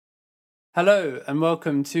Hello and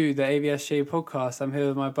welcome to the AVSJ podcast. I'm here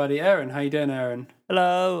with my buddy Aaron. How you doing, Aaron?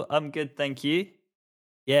 Hello, I'm good, thank you.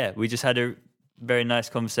 Yeah, we just had a very nice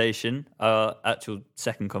conversation, our actual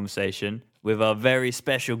second conversation, with our very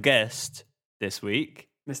special guest this week.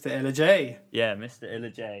 Mr. Illa J. Yeah, Mr. Illa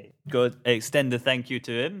J. Good, extend a thank you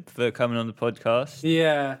to him for coming on the podcast.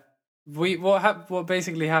 Yeah, what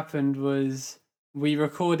basically happened was we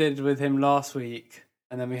recorded with him last week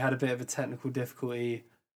and then we had a bit of a technical difficulty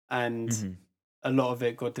and a lot of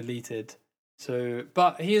it got deleted. So,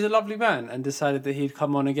 but he is a lovely man and decided that he'd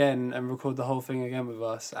come on again and record the whole thing again with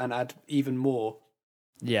us and add even more.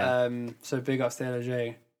 Yeah. So big ups to Illa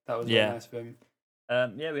J. That was very nice of him.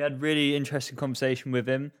 We had really interesting conversation with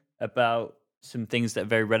him about some things that are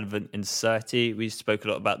very relevant in society. We spoke a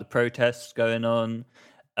lot about the protests going on.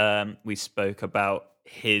 We spoke about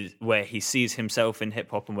where he sees himself in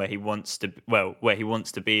hip hop and where he wants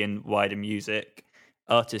to be in wider music,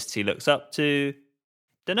 artists he looks up to.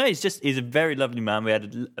 Don't know. He's a very lovely man. We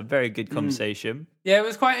had a very good conversation. Yeah, it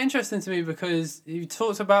was quite interesting to me because he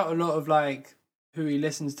talked about a lot of like who he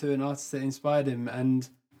listens to and artists that inspired him, and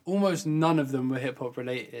almost none of them were hip hop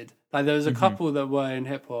related. Like there was a couple that were in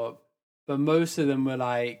hip hop, but most of them were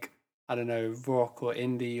like, I don't know, rock or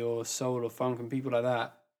indie or soul or funk and people like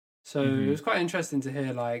that. So it was quite interesting to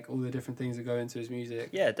hear like all the different things that go into his music.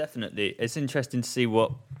 Yeah, definitely. It's interesting to see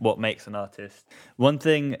what makes an artist. One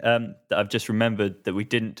thing that I've just remembered that we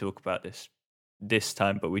didn't talk about this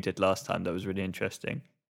time, but we did last time, that was really interesting,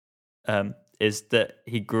 is that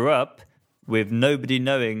he grew up with nobody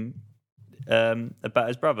knowing about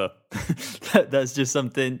his brother. That's just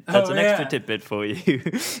something, that's an extra tidbit for you.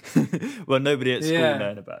 Well, nobody at school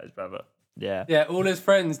knowing about his brother. Yeah, all his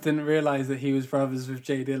friends didn't realise that he was brothers with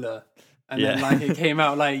Jay Dilla. And then like it came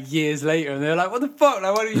out like years later and they were like, what the fuck?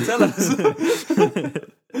 Like, why don't you tell us?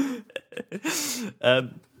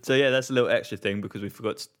 So yeah, that's a little extra thing because we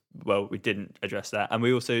forgot we didn't address that. And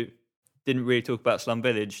we also didn't really talk about Slum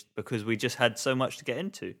Village because we just had so much to get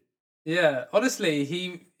into. Yeah, honestly,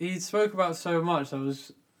 he spoke about so much. I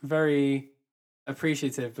was very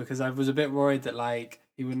appreciative because I was a bit worried that like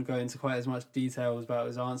he wouldn't go into quite as much details about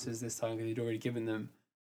his answers this time because he'd already given them.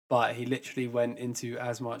 But he literally went into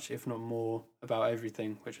as much, if not more, about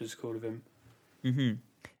everything, which was cool of him. Mm-hmm.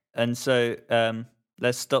 And so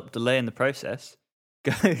let's stop delaying the process.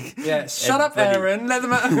 Yeah, shut up, Aaron. Let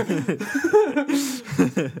them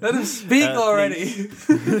let them speak already.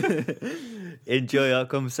 Enjoy our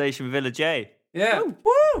conversation with Illa J. Yeah.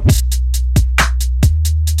 Woo!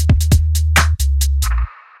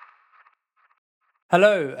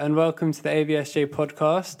 Hello and welcome to the AVSJ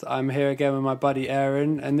podcast. I'm here again with my buddy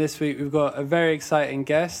Aaron, and this week we've got a very exciting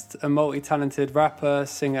guest, a multi-talented rapper,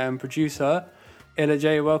 singer and producer. Illa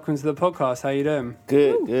J, welcome to the podcast. How you doing?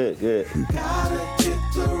 Good. Gotta hit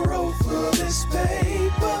the road for this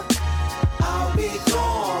paper. I'll be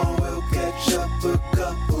gone, we'll catch up a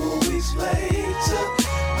couple weeks later.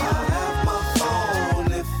 I have my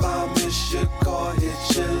phone, if I miss your call,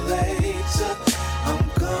 hit you later. I'm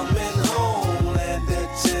coming home, land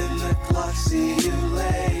at 10 o'clock, see you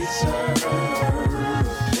later.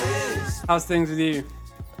 How's things with you?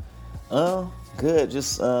 Good.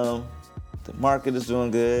 Just the market is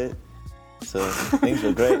doing good, so things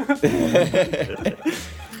are great.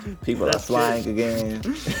 People are flying again.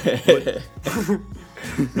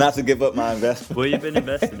 Not to give up my investment. What have you been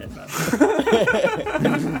investing in, man?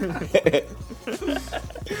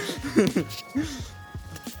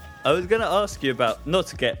 I was going to ask you about,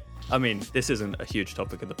 this isn't a huge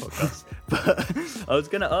topic of the podcast, but I was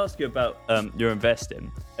going to ask you about your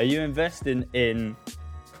investing. Are you investing in,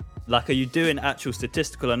 are you doing actual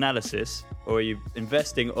statistical analysis, or are you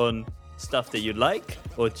investing on stuff that you like,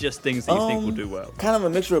 or just things that you think will do well? Kind of a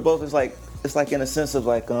mixture of both. It's like in a sense of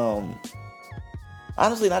like,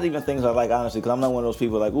 honestly, not even things I like, honestly, because I'm not one of those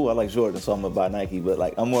people like, ooh, I like Jordan, so I'm gonna buy Nike. But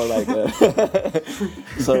like, I'm more like,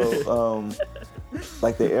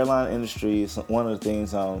 like the airline industry is one of the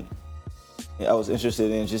things I was interested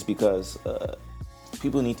in just because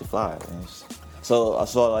people need to fly. So I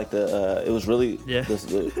saw like it was really a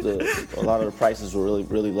lot of the prices were really,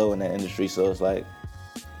 really low in that industry. So it's like,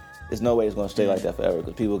 there's no way it's going to stay like that forever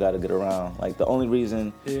because people got to get around. Like the only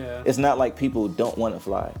reason, it's not like people don't want to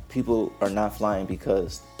fly. People are not flying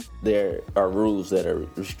because there are rules that are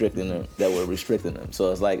restricting them.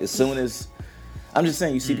 So it's like as soon as, I'm just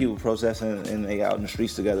saying, you see people protesting and they out in the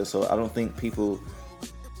streets together. So I don't think people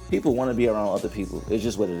want to be around other people. It's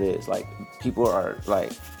just what it is. Like people are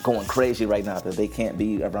like going crazy right now that they can't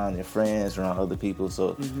be around their friends, around other people.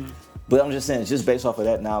 So But I'm just saying, just based off of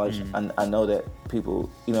that knowledge, I know that people,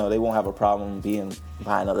 you know, they won't have a problem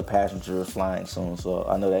buying other passengers flying soon. So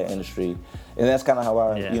I know that industry, and that's kind of how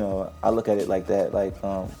I, you know, I look at it like that, like,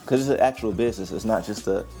 because it's an actual business. It's not just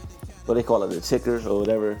what they call it, the ticker or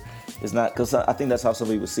whatever. It's not, because I think that's how some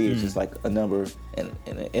people see it. It's just like a number, and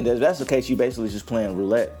if that's the case, you basically just playing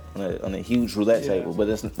roulette on a huge roulette table. But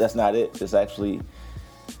that's not it. It's actually,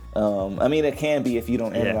 I mean, it can be if you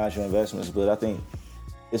don't analyze your investments, but I think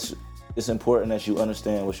it's important that you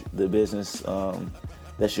understand the business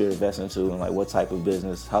that you're investing into, and like what type of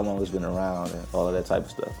business, how long it's been around, and all of that type of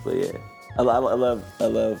stuff. But yeah, I love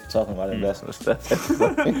talking about investment stuff.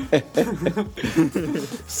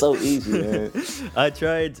 So easy, man. I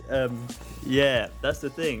tried. That's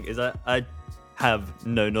the thing, is I have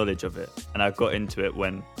no knowledge of it, and I got into it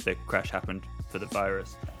when the crash happened for the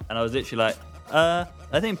virus, and I was literally like,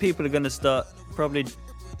 I think people are going to start probably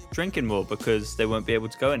drinking more because they won't be able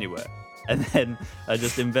to go anywhere. And then I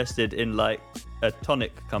just invested in like a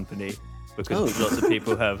tonic company because lots of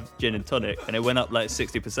people have gin and tonic, and it went up like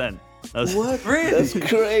 60%. What? Really? That's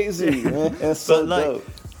crazy, man. That's so dope.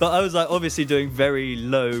 But I was like obviously doing very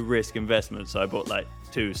low risk investments, so I bought like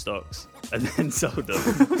 2 stocks and then sold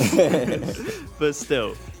them. But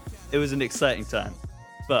still, it was an exciting time.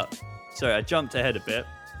 But sorry, I jumped ahead a bit.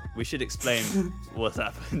 We should explain what's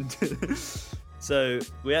happened. So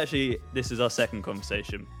this is our second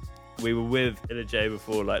conversation. We were with Illa J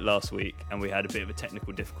before, like last week, and we had a bit of a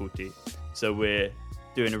technical difficulty. So we're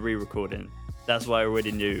doing a re-recording. That's why I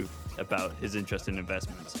already knew about his interest in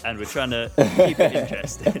investments, and we're trying to keep it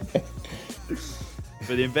interesting.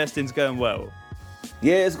 But the investing's going well.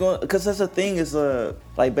 Yeah, it's going, because that's the thing, is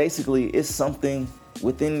like basically it's something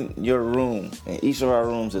within your room, and each of our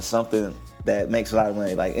rooms is something that makes a lot of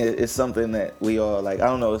money. Like it's something that we all like. I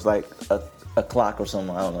don't know. It's like a clock or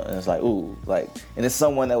something. I don't know. And it's like, ooh, like, and it's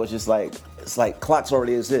someone that was just like, it's like clocks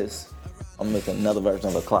already exist. I'm making another version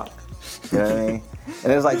of a clock. You know what I mean?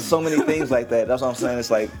 And there's like so many things like that. That's what I'm saying.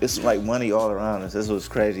 It's like money all around us. This is what's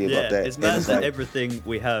crazy about that. It's mad that everything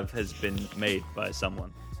we have has been made by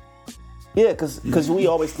someone. Yeah, because we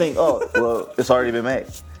always think, oh, well, it's already been made.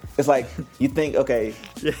 It's like you think, okay,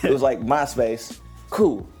 it was like MySpace,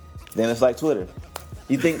 cool. Then it's like Twitter.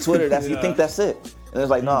 You think Twitter, you think that's it. And it's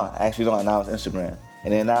like, no, actually don't. Now it's Instagram.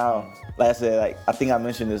 And then now, like I said, like I think I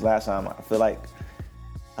mentioned this last time. I feel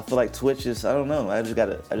like Twitch is, I don't know. I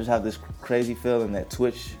just have this crazy feeling that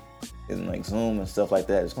Twitch and like Zoom and stuff like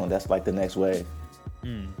that that's like the next wave.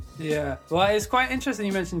 Yeah. Well, it's quite interesting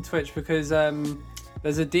you mentioned Twitch because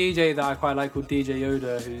there's a DJ that I quite like called DJ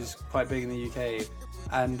Yoda, who's quite big in the UK,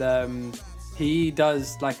 and he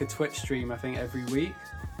does like a Twitch stream I think every week,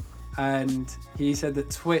 and he said that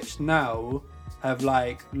Twitch now have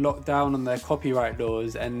like locked down on their copyright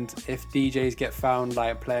laws, and if DJs get found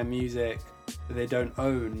like playing music that they don't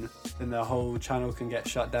own, then their whole channel can get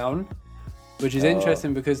shut down, which is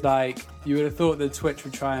interesting because like you would have thought that Twitch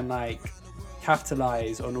would try and like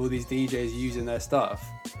capitalize on all these DJs using their stuff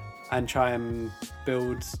and try and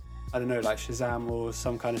build, I don't know, like Shazam or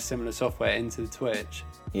some kind of similar software into Twitch.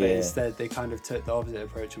 But instead they kind of took the opposite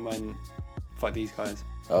approach and went, fuck these guys.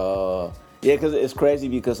 Yeah, because it's crazy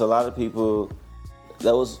because a lot of people,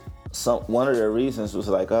 that was one of their reasons was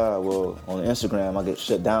like, well, on Instagram I get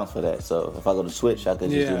shut down for that. So if I go to Twitch, I could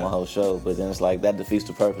just do my whole show. But then it's like that defeats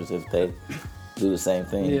the purpose if they do the same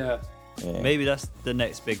thing. Yeah. Maybe that's the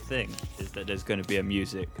next big thing, is that there's going to be a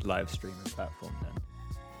music live streaming platform then.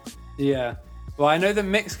 Yeah. Well, I know that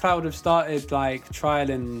Mixcloud have started like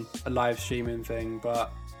trialing a live streaming thing,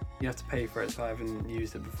 but you have to pay for it, so I haven't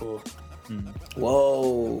used it before.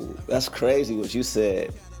 Whoa, that's crazy what you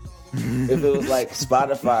said. If it was like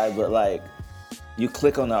Spotify, but like you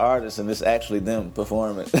click on the artist and it's actually them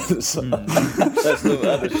performing. So, that's the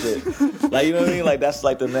other shit. Like, you know what I mean? Like, that's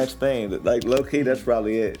like the next thing. Like, low key, that's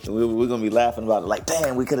probably it. We're gonna be laughing about it. Like,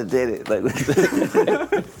 damn, we could have did it. Like,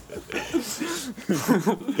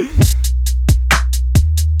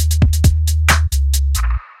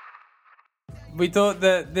 we thought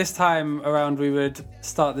that this time around we would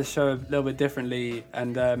start the show a little bit differently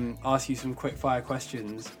and ask you some quick fire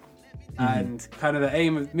questions. And kind of the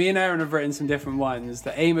aim of, me and Aaron have written some different ones.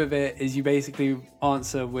 The aim of it is you basically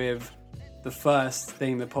answer with the first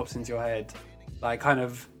thing that pops into your head. Like kind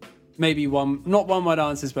of maybe not one word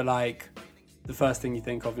answers, but like the first thing you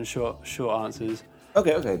think of in short answers.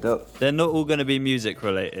 Okay, dope. They're not all going to be music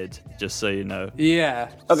related, just so you know.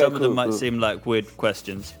 Yeah. Okay, Some of them might seem like weird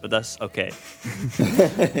questions, but that's okay.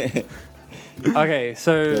 Okay,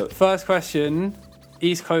 so first question,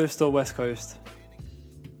 East Coast or West Coast?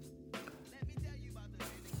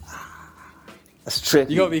 It's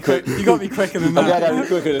tricky. You gotta be quick. You gotta be quicker than Okay, I that. gotta be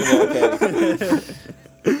quicker than that.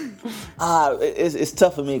 Okay. It's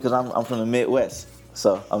tough for me because I'm from the Midwest,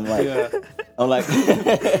 so I'm like, Yeah. I'm like,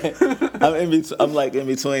 I'm like in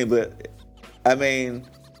between. But I mean,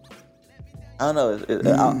 I don't know.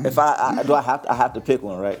 If I have to pick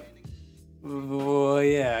one, right? Well,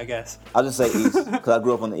 yeah, I guess. I'll just say East because I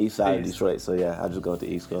grew up on the East side of East. Detroit. So yeah, I'll just go with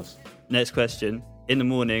the East Coast. Next question. In the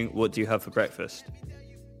morning, what do you have for breakfast?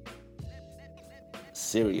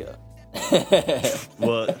 Syria.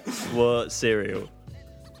 What cereal?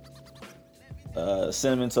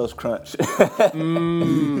 Cinnamon Toast Crunch.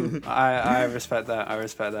 I respect that. I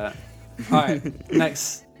respect that. All right,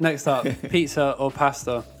 next up, pizza or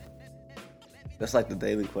pasta? That's like the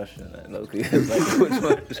daily question. Loki. It's like which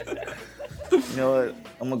one? You know what?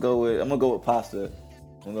 I'm gonna go with pasta.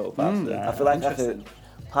 I'm gonna go with pasta. I feel like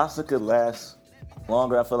pasta could last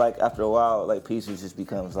longer. I feel like after a while, like pizza just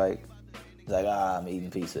becomes like I'm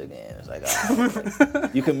eating pizza again. It's like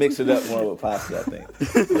you can mix it up more with pasta, I think.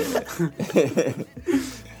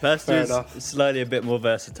 Pasta Fair is enough. slightly a bit more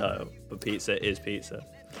versatile, but pizza is pizza.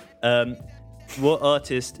 What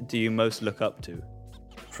artist do you most look up to?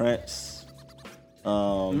 Prince,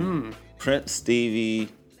 Prince, Stevie,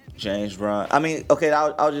 James Brown. I mean, okay,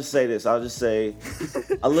 I'll just say this. I'll just say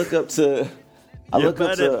I look up to. You're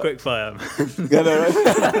bad at quick fire. You know, right?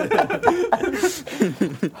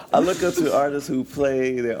 I look up to artists who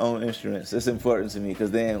play their own instruments. It's important to me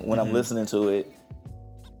because then when I'm listening to it,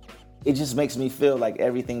 it just makes me feel like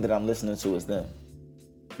everything that I'm listening to is them.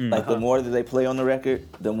 Like the more that they play on the record,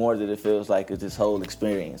 the more that it feels like it's this whole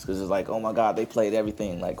experience. Because it's like, oh my God, they played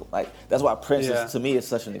everything. Like that's why Prince is, to me, is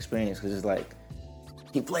such an experience. Because it's like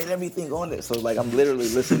he played everything on it. So like I'm literally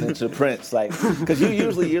listening to Prince. Like because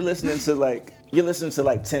you're listening to like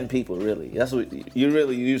 10 people really. That's what you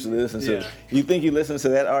really usually listen to. Yeah. You think you listen to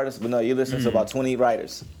that artist, but no, you listen to about 20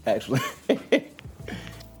 writers actually.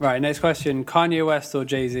 Right, next question: Kanye West or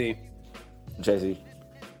Jay-Z? Jay-Z.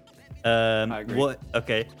 I agree.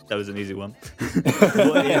 Okay, that was an easy one.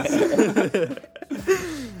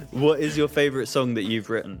 What is your favorite song that you've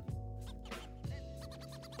written?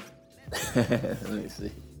 Let me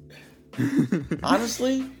see.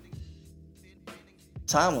 Honestly,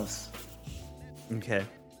 Timeless. Okay.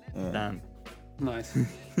 Damn. Nice.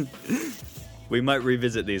 We might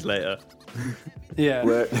revisit these later. Yeah.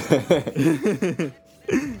 Where-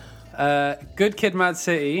 Good Kid, Mad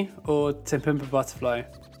City or To Pimp a Butterfly?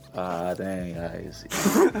 Dang, guys.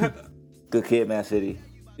 Good Kid, Mad City.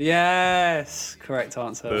 Yes, correct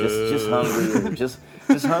answer. Just hungrier. just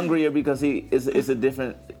hungrier because it's a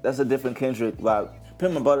different. That's a different Kendrick vibe.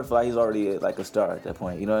 Pimp a Butterfly, he's already like a star at that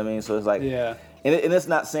point. You know what I mean? So it's like, Yeah. And it's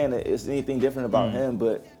not saying that it's anything different about him,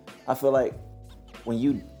 but I feel like when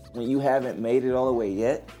you haven't made it all the way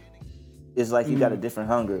yet, it's like you got a different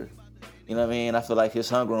hunger. You know what I mean? I feel like his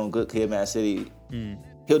hunger on Good Kid, Mad City,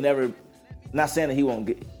 he'll never. Not saying that he won't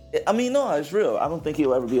get. I mean, no, it's real. I don't think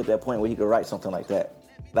he'll ever be at that point where he could write something like that.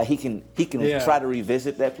 Like he can Yeah. try to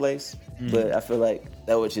revisit that place, but I feel like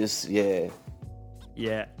that would just Yeah,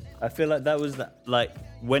 I feel like that was like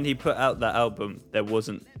when he put out that album, that was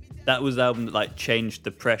the album that like changed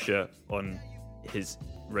the pressure on his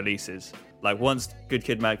releases. Like once Good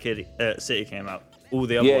Kid, Mad Kid, City came out, all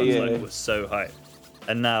the other ones were so hype,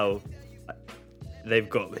 and now they've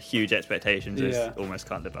got huge expectations. Yeah. It's almost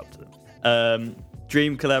can't live up to them.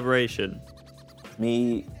 Dream collaboration.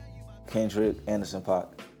 Me, Kendrick, Anderson .Paak,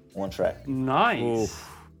 one track. Nice. Oof.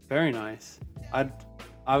 Very nice. I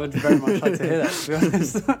would very much like to hear that, to be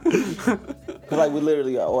honest. Cause like we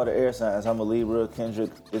literally got all the air signs. I'm a Libra.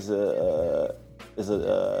 Kendrick is a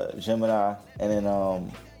Gemini, and then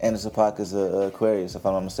Anderson .Paak is a Aquarius, if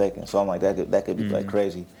I'm not mistaken. So I'm like that could be like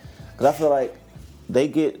crazy. Cause I feel like they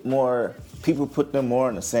get more people put them more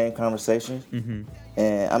in the same conversation.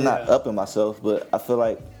 And I'm not upping myself, but I feel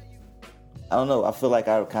like I don't know. I feel like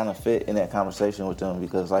I kind of fit in that conversation with them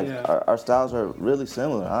because like our styles are really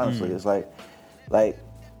similar. Honestly, it's like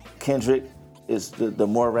Kendrick is the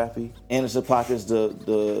more rappy. Anderson .Paak is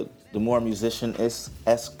the more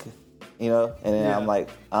musician-esque, you know. And then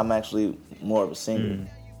I'm actually more of a singer,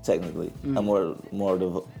 technically. I'm more of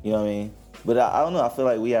the, you know what I mean. But I don't know. I feel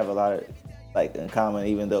like we have a lot of like in common,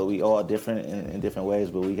 even though we all different in different ways.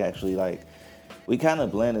 But we actually we kind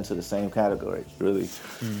of blend into the same category. Really,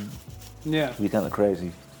 Yeah. we kind of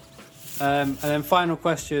crazy. And then final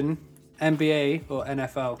question: NBA or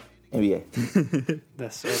NFL? NBA.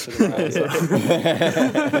 That's also the right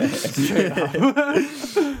answer. Straight up.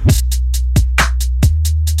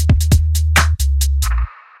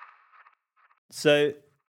 So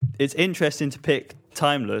it's interesting to pick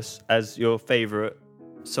Timeless as your favorite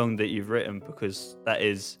song that you've written, because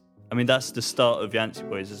that's the start of Yancey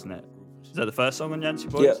Boys, isn't it? Is that the first song on Yancey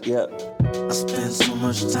Boys? Yep. I spend so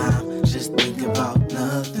much time just thinking about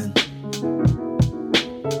nothing.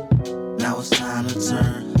 Now it's time to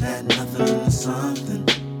turn that nothing into something.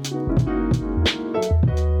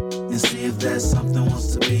 And see if that something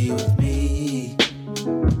wants to be with me.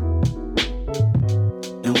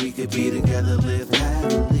 And we could be together, live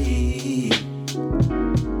happily.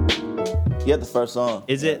 Yeah, the first song.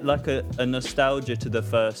 Is it like a nostalgia to the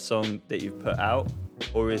first song that you've put out?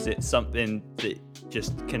 Or is it something that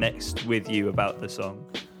just connects with you about the song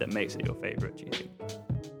that makes it your favorite, do you think?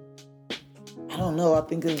 I don't know. I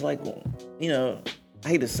think it's like, you know, I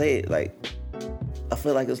hate to say it, like, I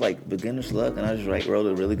feel like it's like beginner's luck, and I just wrote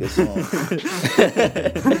a really good song. No,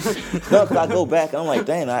 because I go back, I'm like,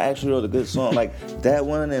 dang, I actually wrote a good song. Like, that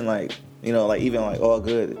one, and like, you know, like even like All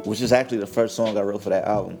Good, which is actually the first song I wrote for that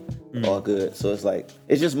album, All Good. So it's like,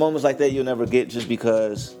 it's just moments like that you'll never get, just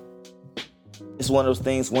because it's one of those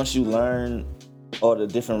things, once you learn all the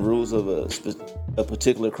different rules of a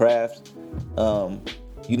particular craft,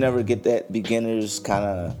 you never get that beginner's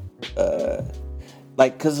kind of,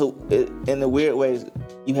 like, because in the weird ways,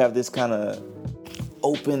 you have this kind of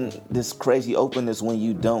this crazy openness when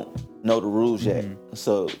you don't know the rules yet.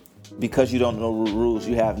 So because you don't know the rules,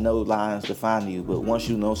 you have no lines define you. But once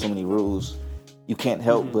you know so many rules, you can't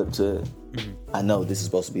help but to, I know this is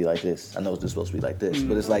supposed to be like this. I know this is supposed to be like this.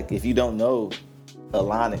 But it's like, if you don't know a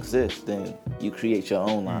line exists, then you create your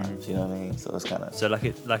own lines. You know what I mean? So it's kind of... So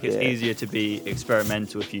it's easier to be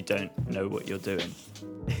experimental if you don't know what you're doing,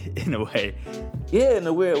 in a way. Yeah, in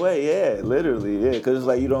a weird way, yeah, literally, yeah. Because it's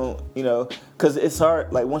like you don't, you know, because it's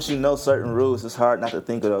hard, like once you know certain rules, it's hard not to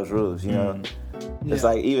think of those rules, you know? It's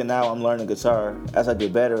like, even now I'm learning guitar, as I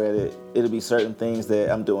get better at it, it'll be certain things that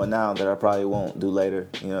I'm doing now that I probably won't do later,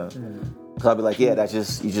 you know? Because I'll be like, yeah,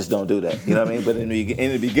 you just don't do that, you know what I mean? But in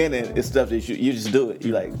the beginning, it's stuff that you just do it.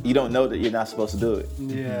 You don't know that you're not supposed to do it.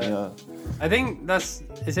 Yeah. You know? I think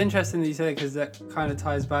it's interesting that you say it, because that kind of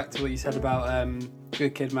ties back to what you said about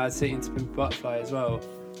Good Kid, Mad City and To Pimp a Butterfly as well,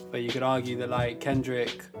 where you could argue that like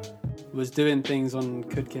Kendrick was doing things on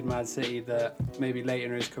Good Kid, Mad City that maybe later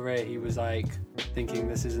in his career he was like thinking,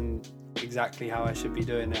 this isn't exactly how I should be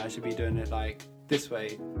doing it. I should be doing it like this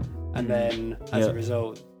way. And then as a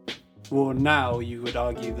result, well, now you would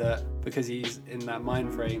argue that because he's in that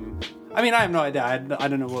mind frame. I mean, I have no idea. I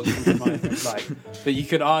don't know what Kendrick's mind frame is like. But you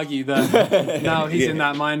could argue that now he's in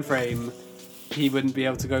that mind frame, he wouldn't be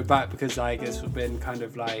able to go back because like it's been kind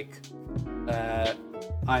of like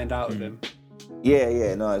ironed out of him.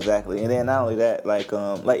 Yeah, no, exactly. And then not only that, like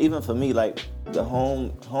even for me, like the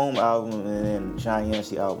home album and then Shine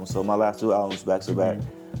Yancey album. So my last two albums back to back.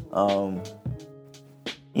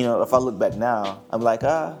 You know, if I look back now, I'm like,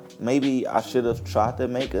 maybe I should have tried to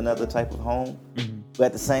make another type of home. But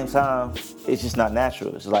at the same time, it's just not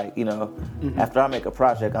natural. It's like, you know, after I make a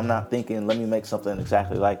project, I'm not thinking, let me make something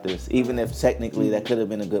exactly like this. Even if technically that could have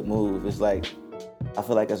been a good move. It's like, I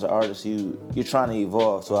feel like as an artist, you're trying to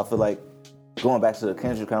evolve. So I feel like, going back to the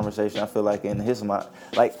Kendrick conversation, I feel like in his mind,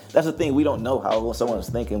 like, that's the thing, we don't know how someone is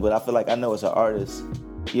thinking, but I feel like I know as an artist,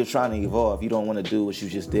 you're trying to evolve. You don't want to do what you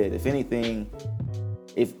just did. If anything,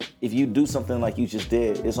 if you do something like you just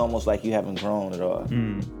did, it's almost like you haven't grown at all.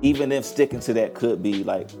 Even if sticking to that could be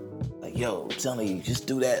like, yo, I'm telling you, just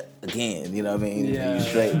do that again. You know what I mean? Yeah. You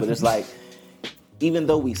straight. But it's like, even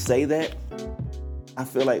though we say that, I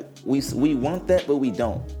feel like we want that, but we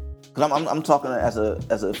don't. Cause I'm talking as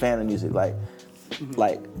a fan of music. Like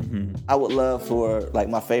I would love for like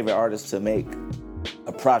my favorite artists to make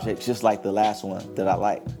a project just like the last one that I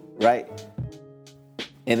liked, right?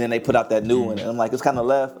 And then they put out that new one, and I'm like, it's kind of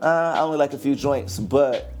left. I only like a few joints,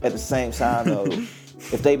 but at the same time, though,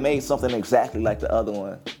 if they made something exactly like the other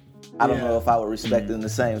one, I don't know if I would respect them the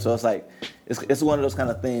same. So it's like, it's one of those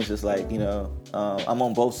kind of things. It's like, you know, I'm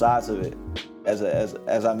on both sides of it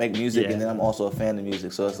as I make music, and then I'm also a fan of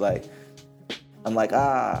music. So it's like, I'm like,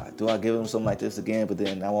 do I give them something like this again? But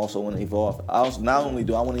then I also want to evolve. Not only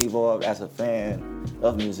do I want to evolve as a fan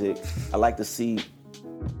of music, I like to see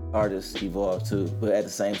artists evolve too. But at the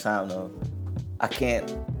same time, though, I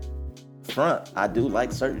can't front. I do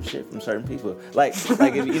like certain shit from certain people. Like if,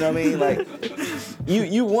 you know what I mean? Like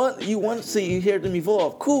you want to see, you hear them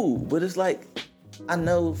evolve, cool. But it's like, I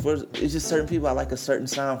know it's just certain people, I like a certain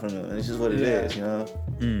sound from them, and it's just what it is, you know?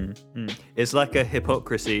 It's like a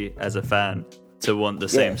hypocrisy as a fan to want the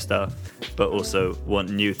same stuff, but also want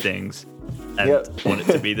new things and want it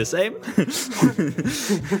to be the same.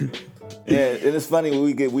 Yeah, and it's funny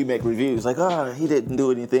when we make reviews, like, he didn't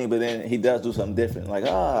do anything, but then he does do something different. Like,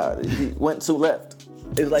 he went to left.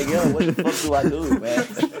 It's like, yo, what the fuck do I do, man?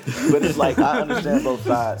 But it's like, I understand both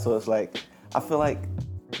sides. So it's like, I feel like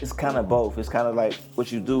it's kind of both. It's kind of like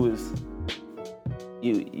what you do is,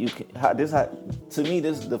 you can, to me,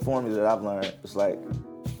 this is the formula that I've learned. It's like,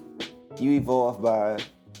 you evolve by,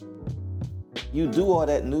 you do all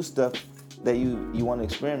that new stuff that you want to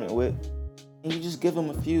experiment with, and you just give them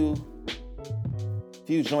a few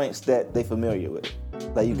joints that they familiar with.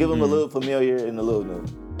 Like, you give them a little familiar and a little new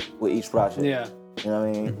with each project. Yeah. You know what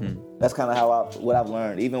I mean? That's kind of what I've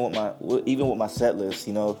learned. Even with my set list,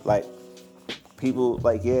 you know, like, people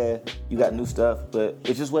like, yeah, you got new stuff, but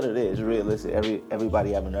it's just what it is. It's realistic.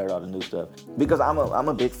 Everybody haven't heard all the new stuff, because I'm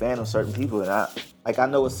a big fan of certain people, and I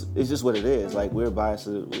know it's just what it is. Like, we're biased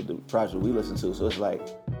with the project we listen to, so it's like,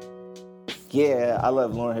 yeah, I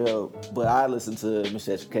love Lauryn Hill, but I listen to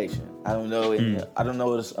Miseducation. I don't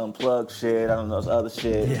know this Unplugged shit. I don't know this other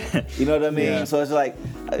shit. Yeah. You know what I mean? Yeah. So it's like,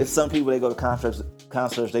 it's some people, they go to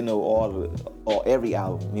concerts, they know all of it, every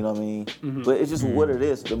album. You know what I mean? Mm-hmm. But it's just what it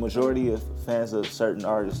is. The majority of fans of certain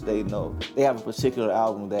artists, they know they have a particular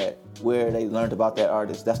album that where they learned about that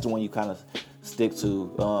artist. That's the one you kind of stick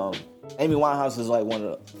to. Amy Winehouse is like one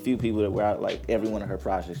of the few people that where I like every one of her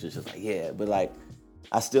projects is just like, yeah, but like,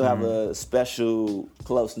 I still have a special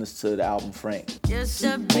closeness to the album Frank. Just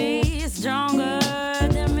to be stronger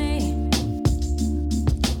than me.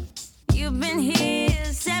 You've been here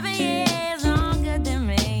 7 years longer than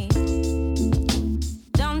me.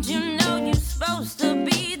 Don't you know you're supposed to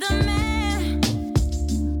be the man?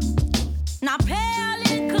 Not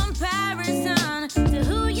pale in comparison to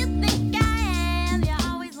who you think I am. You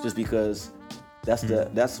always just because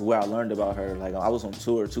that's where I learned about her. Like, I was on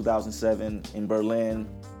tour 2007 in Berlin,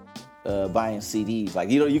 buying CDs. Like,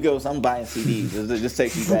 you go, I'm buying CDs. It just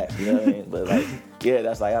takes you back. You know what I mean? But like, yeah,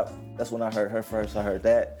 that's when I heard her first. I heard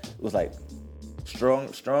that. It was like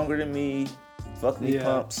Stronger Than Me, Fuck Me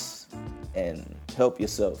Pumps, and Help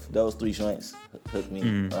Yourself. Those 3 joints hooked me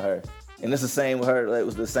on her. And it's the same with her. It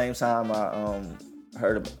was the same time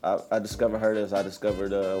I discovered her as I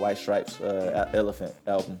discovered White Stripes Elephant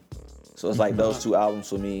album. So it's like those 2 albums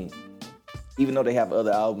for me. Even though they have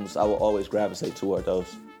other albums, I will always gravitate toward those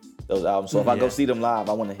albums. So if I go see them live,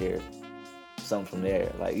 I want to hear something from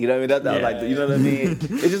there. Like, you know what I mean? Like, you know what I mean?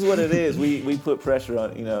 It's just what it is. We put pressure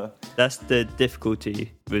on, you know. That's the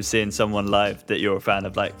difficulty with seeing someone live that you're a fan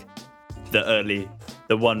of, like the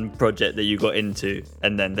one project that you got into,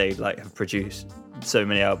 and then they like have produced so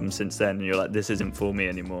many albums since then, and you're like, this isn't for me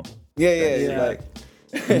anymore. Yeah. Like,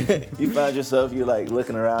 you find yourself, you're like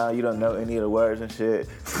looking around, you don't know any of the words and shit.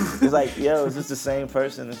 It's like, yo, is this the same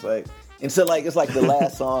person? It's like, until like, it's like the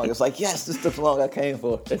last song. It's like, yes, this is the song I came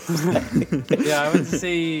for. Yeah, I went to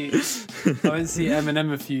see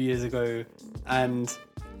Eminem a few years ago, and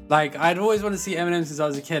like, I'd always wanted to see Eminem since I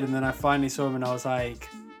was a kid, and then I finally saw him when I was like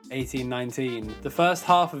 18, 19. The first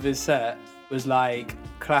half of his set was like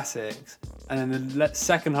classics, and then the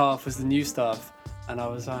second half was the new stuff, and I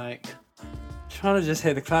was like, trying to just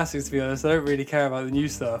hear the classics, to be honest. I don't really care about the new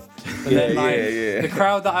stuff. But then, the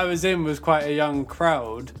crowd that I was in was quite a young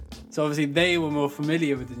crowd, so obviously they were more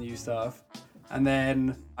familiar with the new stuff. And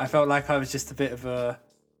then I felt like I was just I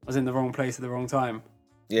was in the wrong place at the wrong time.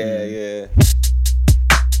 Yeah.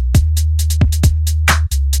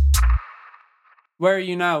 Where are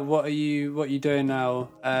you now? What are you doing now?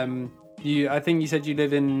 I think you said you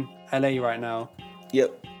live in LA right now.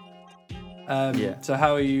 Yep. So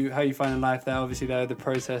how are you finding life there? Obviously, there are the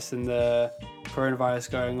protests and the coronavirus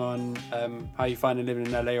going on. How are you finding living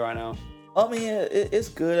in LA right now? I mean, it's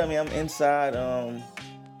good. I mean, I'm inside.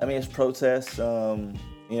 I mean, it's protests. You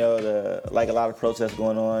know, like a lot of protests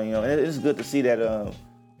going on. You know, and it's good to see that.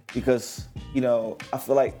 Because, you know, I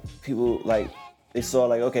feel like people like they saw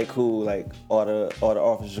like, okay, cool, like all the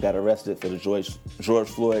officers got arrested for the George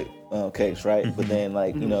Floyd case, right? Mm-hmm. But then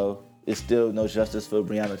like you know. It's still no justice for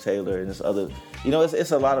Breonna Taylor and this other, you know, it's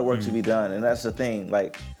a lot of work to be done, and that's the thing.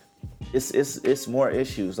 Like, it's more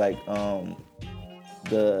issues like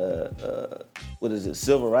the what is it,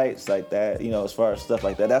 civil rights, like that. You know, as far as stuff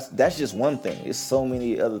like that. That's just one thing. It's so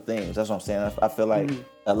many other things. That's what I'm saying. I feel like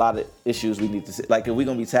a lot of issues we need to like if we're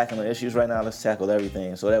gonna be tackling issues right now, let's tackle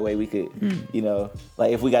everything. So that way we could, you know,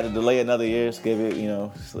 like if we got to delay another year, skip it. You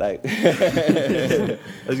know, it's like. I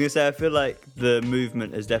was gonna say, I feel like the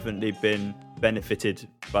movement has definitely been benefited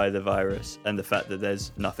by the virus and the fact that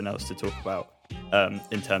there's nothing else to talk about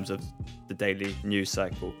in terms of the daily news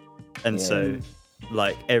cycle, and so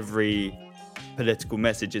like every political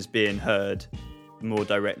message is being heard more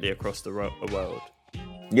directly across the world.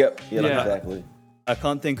 Yep. Yeah, exactly. I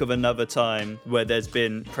can't think of another time where there's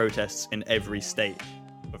been protests in every state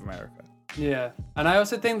of America. Yeah, and I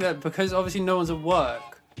also think that because obviously no one's at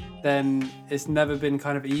work, then it's never been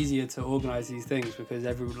kind of easier to organise these things because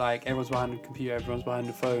everyone's behind a computer, everyone's behind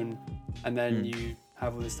a phone, and then you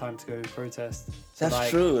have all this time to go and protest. So That's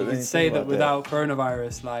true. You can say that without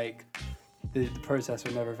coronavirus, like the protest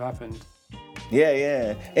would never have happened.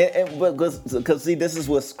 Yeah. But because see, this is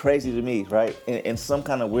what's crazy to me, right? In some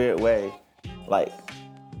kind of weird way, like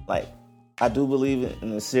I do believe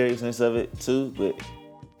in the seriousness of it too, but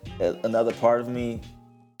another part of me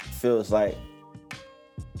feels like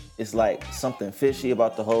it's like something fishy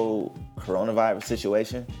about the whole coronavirus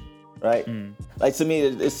situation, right? Like to me,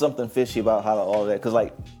 it's something fishy about how all of that, because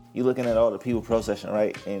like you're looking at all the people protesting,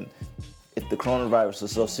 right? And if the coronavirus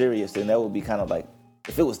was so serious, then that would be kind of like,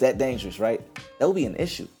 if it was that dangerous, right? That would be an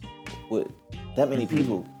issue with that many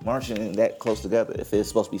people marching that close together. If it's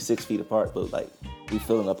supposed to be 6 feet apart, but like we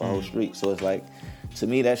filling up a whole street, so it's like, to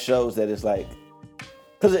me, that shows that it's like,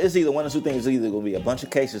 because it's either one of two things. It's either going to be a bunch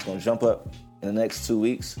of cases going to jump up in the next 2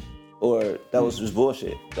 weeks, or that was just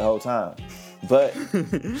bullshit the whole time. But,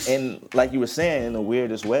 and like you were saying, in the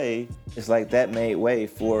weirdest way, it's like that made way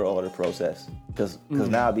for all the protests. Because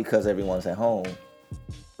now, because everyone's at home,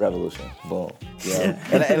 revolution, boom. You know?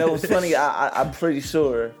 and it was funny, I'm pretty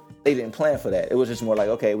sure they didn't plan for that. It was just more like,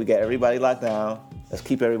 okay, we got everybody locked down, let's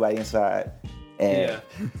keep everybody inside. And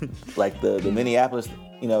like the Minneapolis,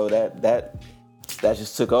 you know, that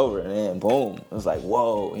just took over, and then boom, it was like,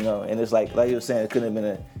 whoa, you know. And it's like you were saying, it couldn't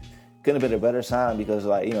have been a better time, because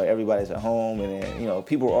like, you know, everybody's at home, and then, you know,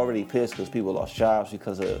 people were already pissed because people lost jobs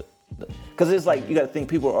because it's like, you got to think,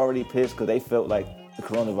 people were already pissed because they felt like the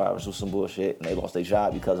coronavirus was some bullshit and they lost their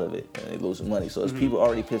job because of it and they losing money. So it's people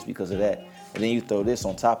already pissed because of that, and then you throw this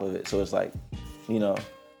on top of it. So it's like, you know,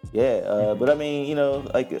 but I mean, you know,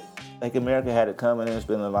 like America had it coming, and there's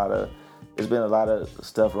been a lot of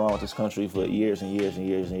stuff wrong with this country for years and years and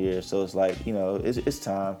years and years. So it's like, you know, it's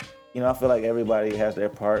time. You know, I feel like everybody has their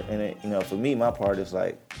part in it. You know, for me, my part is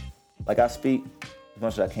like I speak as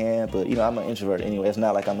much as I can, but, you know, I'm an introvert anyway. It's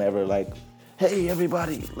not like I'm ever like, hey,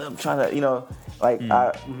 everybody, I'm trying to, you know, like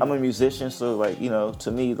I'm a musician. So like, you know,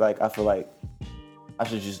 to me, like, I feel like I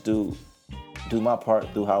should just do my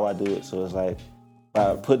part through how I do it. So it's like,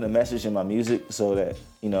 by putting a message in my music so that,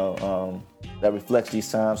 you know, that reflects these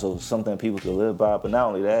times, so something people can live by. But not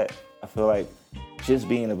only that, I feel like just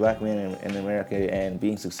being a black man in America and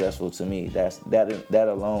being successful, to me, that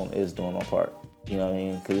alone is doing my part. You know what I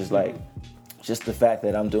mean? Because it's like, just the fact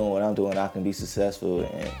that I'm doing what I'm doing, I can be successful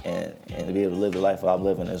and to be able to live the life I'm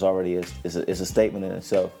living is already is a statement in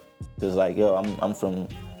itself. Because like, yo, I'm from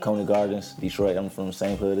Coney Gardens, Detroit. I'm from the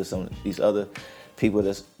same hood as some these other people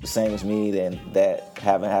that's the same as me, and that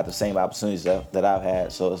haven't had the same opportunities that I've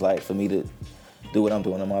had. So it's like, for me to do what I'm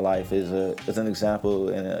doing in my life is an example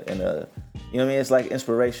and a you know what I mean? It's like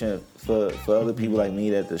inspiration for other people like me,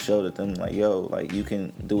 that to show that them like, yo, like, you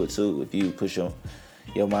can do it too if you push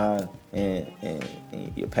your mind and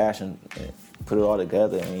your passion and put it all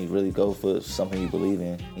together and you really go for something you believe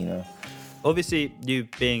in, you know. Obviously, you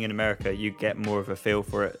being in America, you get more of a feel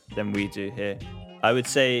for it than we do here. I would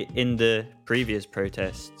say in the previous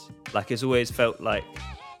protests, like, it's always felt like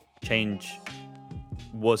change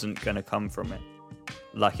wasn't going to come from it.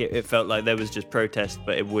 Like, it felt like there was just protest,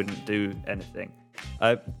 but it wouldn't do anything.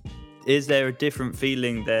 Is there a different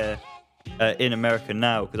feeling there in America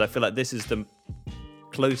now? Because I feel like this is the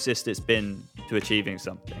closest it's been to achieving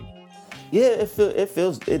something. Yeah,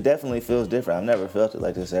 it definitely feels different. I've never felt it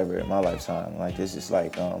like this ever in my lifetime. Like, it's just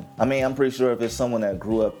like, I mean, I'm pretty sure if it's someone that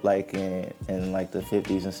grew up like in like the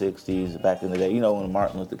 50s and 60s back in the day, you know, when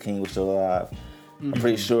Martin Luther King was still alive, I'm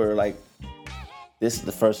pretty sure like this is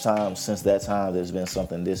the first time since that time there's been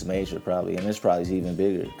something this major, probably, and this probably is even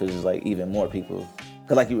bigger because it's like even more people.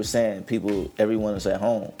 Because like you were saying, everyone is at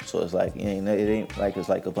home, so it's like, it ain't like it's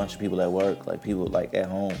like a bunch of people at work, like people like at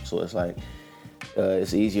home, so it's like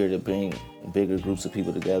it's easier to bring bigger groups of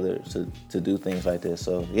people together to do things like this.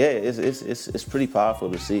 So yeah, it's pretty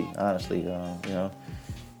powerful to see, honestly. You know,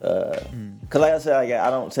 because like I said, I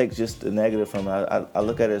don't take just the negative from it. I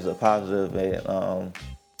look at it as a positive, and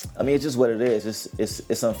I mean, it's just what it is.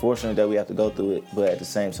 It's unfortunate that we have to go through it, but at the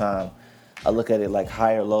same time, I look at it like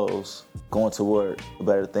higher lows going toward a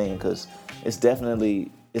better thing, because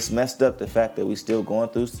it's messed up the fact that we still going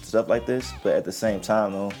through stuff like this, but at the same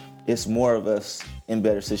time, though, it's more of us in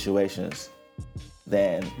better situations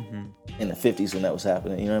than in the 50s when that was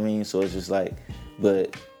happening, you know what I mean? So it's just like,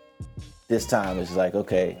 but this time it's like,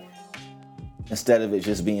 okay, instead of it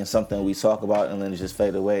just being something we talk about and then it just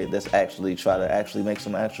fade away, let's actually try to actually make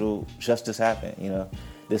some actual justice happen, you know,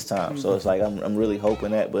 this time. So it's like, I'm really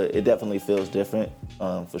hoping that, but it definitely feels different,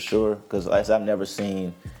 for sure, because I've never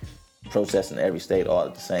seen protests in every state all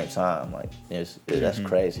at the same time. Like that's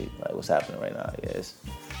crazy. Like what's happening right now. Yeah,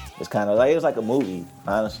 it's kind of like it's like a movie.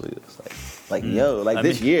 Honestly, it's like yo, like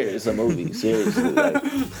this year it's a movie. Seriously, like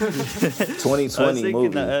 2020 I was thinking movie.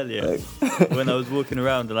 that earlier Like, when I was walking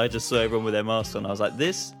around and I just saw everyone with their masks on. I was like,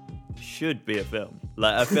 this should be a film.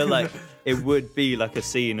 Like I feel like it would be like a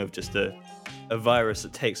scene of just a virus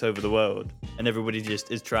that takes over the world and everybody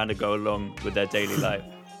just is trying to go along with their daily life.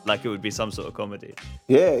 Like it would be some sort of comedy.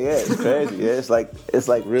 yeah, it's crazy. Yeah, it's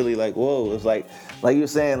like really like whoa. It's like you were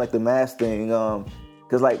saying like the mask thing.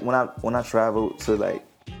 Cause like when I traveled to like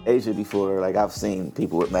Asia before, like I've seen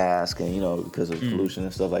people with masks and because of pollution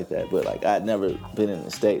and stuff like that. But like I'd never been in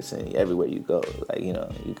the States, and everywhere you go, like you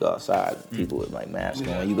go outside, people with like masks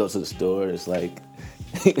on. You go to the store, it's like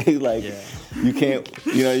like you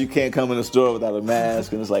can't come in the store without a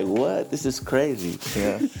mask, and it's like what? This is crazy.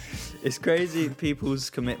 Yeah. It's crazy people's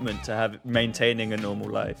commitment to maintaining a normal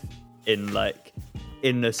life in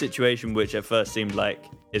a situation which at first seemed like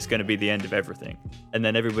it's going to be the end of everything, and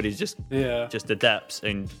then everybody just adapts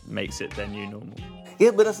and makes it their new normal. Yeah,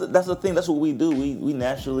 but that's the thing. That's what we do. We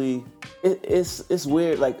naturally. It's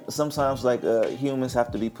weird. Like sometimes, like humans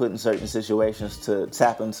have to be put in certain situations to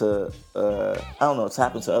tap into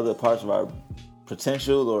tap into other parts of our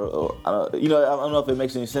potential, or I don't know if it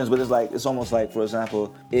makes any sense. But it's almost like, for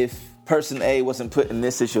example, if person A wasn't put in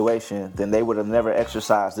this situation, then they would have never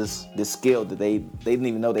exercised this skill that they didn't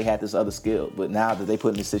even know they had this other skill. But now that they put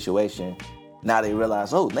in this situation, now they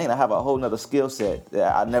realize, oh man, I have a whole nother skill set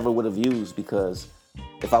that I never would have used, because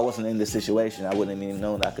if I wasn't in this situation, I wouldn't have even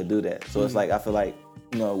known I could do that. So it's like, I feel like,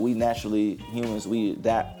 we naturally, humans, we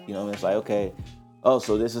adapt, it's like, okay, oh,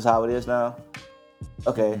 so this is how it is now?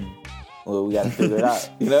 Okay. Well, we got to figure it out.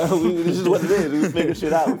 This is what it is. We figure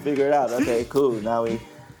shit out. We figure it out. Okay, cool. Now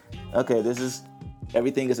this is,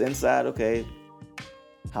 everything is inside. Okay,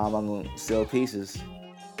 how am I going to sell pieces?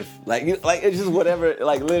 It's just whatever,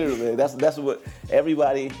 like literally, that's what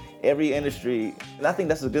every industry, and I think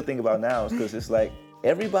that's the good thing about now, is because it's like,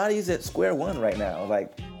 everybody's at square one right now.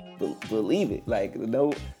 Like, believe it. Like,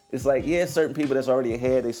 no, it's like, yeah, certain people that's already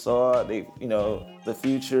ahead, they saw, the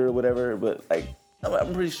future or whatever, but like,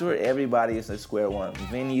 I'm pretty sure everybody is at square one.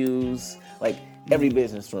 Venues, like every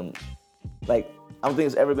business from, like, I don't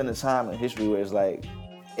think there's ever been a time in history where it's like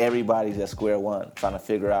everybody's at square one trying to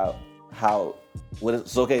figure out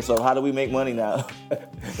so how do we make money now?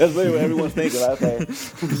 That's really what everyone's thinking. Okay,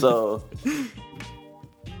 so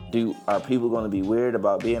are people going to be weird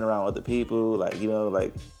about being around other people? Like,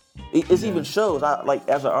 it's even shows.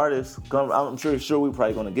 As an artist, I'm sure we're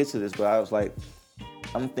probably going to get to this, but I was like,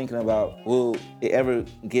 I'm thinking about, will it ever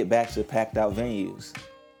get back to packed out venues?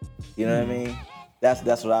 You know what I mean? That's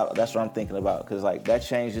what I'm thinking about, because like that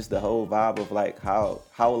changes the whole vibe of like how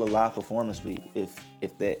will a live performance be if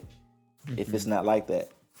it's not like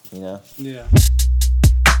that, Yeah.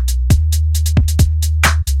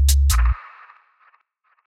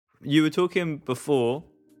 You were talking before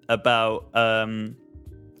about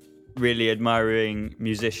really admiring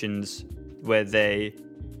musicians where they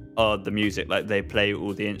are the music, like they play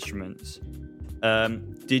all the instruments.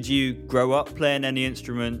 Did you grow up playing any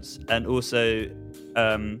instruments? And also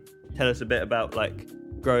tell us a bit about like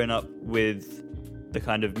growing up with the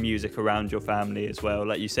kind of music around your family as well.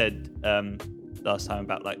 Like you said last time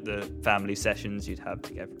about like the family sessions you'd have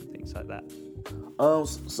together and things like that.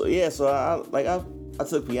 So I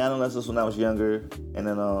took piano lessons when I was younger, and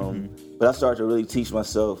then but I started to really teach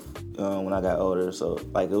myself when I got older. So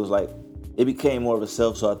like it became more of a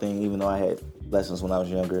self-taught thing, even though I had lessons when I was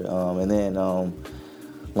younger. And then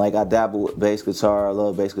like I dabbled with bass guitar. I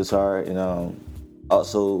love bass guitar, and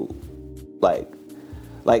also like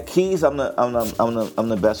keys. I'm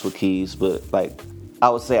the best with keys, but like I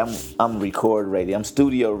would say I'm record ready. I'm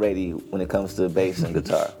studio ready when it comes to bass and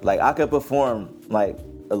guitar. Like I could perform like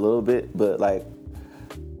a little bit, but like,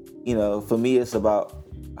 for me it's about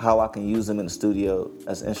how I can use them in the studio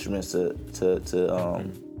as instruments to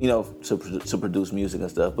produce music and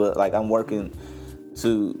stuff. But like I'm working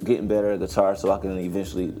to getting better at guitar so I can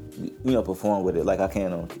eventually perform with it like I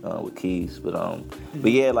can with keys. But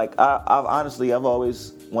yeah, like I've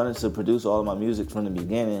always wanted to produce all of my music from the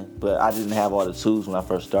beginning, but I didn't have all the tools when I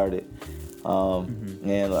first started.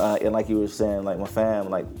 And like you were saying, like my fam,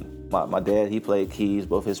 like my dad, he played keys.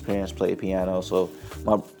 Both his parents played piano. So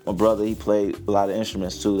my brother, he played a lot of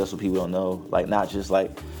instruments too. That's what people don't know. Like not just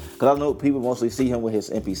like, because I know people mostly see him with his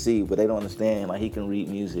MPC, but they don't understand. Like he can read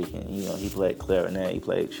music, and he played clarinet, he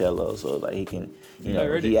played cello. So like he can,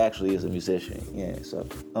 he actually is a musician. Yeah. So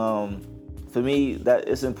for me, that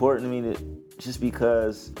it's important to me just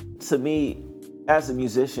because to me, as a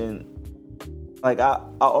musician, like I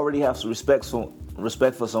already have some respect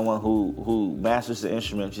for someone who masters the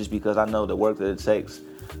instrument, just because I know the work that it takes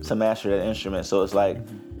to master that instrument. So it's like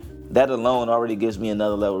that alone already gives me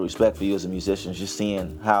another level of respect for you as a musician, just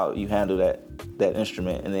seeing how you handle that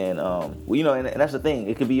instrument. And then you know, and that's the thing,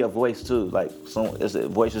 it could be your voice too, like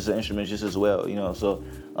voice is an instrument just as well, you know. So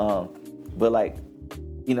but like,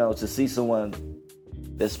 you know, to see someone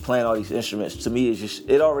that's playing all these instruments, to me,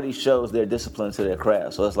 it already shows their discipline to their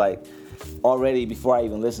craft. So it's like, already before I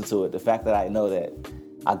even listen to it, the fact that I know that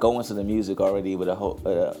I go into the music already with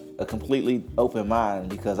a completely open mind,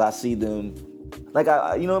 because I see them, like,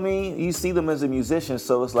 you know what I mean? You see them as a musician,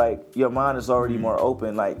 so it's like your mind is already more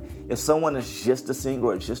open. Like, if someone is just a singer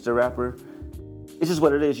or just a rapper, it's just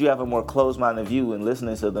what it is. You have a more closed-minded view in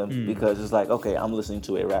listening to them, because it's like, okay, I'm listening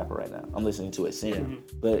to a rapper right now. I'm listening to a singer.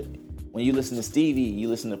 But when you listen to Stevie, you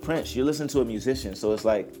listen to Prince, you're listening to a musician. So it's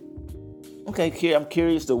like, okay, I'm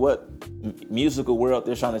curious to what musical world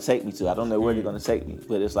they're trying to take me to. I don't know where they're going to take me,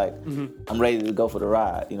 but it's like, I'm ready to go for the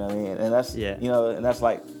ride, you know what I mean? And that's, you know, and that's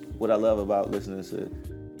like what I love about listening to,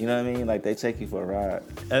 you know what I mean? Like, they take you for a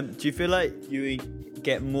ride. Do you feel like you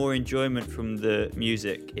get more enjoyment from the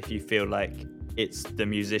music if you feel like it's the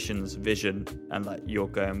musician's vision and like you're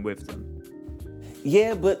going with them?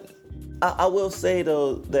 Yeah, but I will say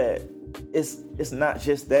though that it's not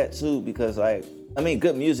just that too, because like, I mean,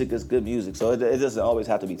 good music is good music, so it doesn't always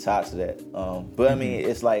have to be tied to that. But I mean,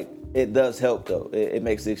 it's like, it does help though. It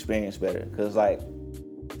makes the experience better, because like,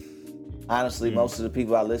 honestly, most of the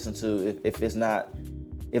people I listen to, if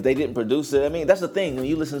they didn't produce it, I mean, that's the thing. When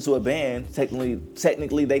you listen to a band,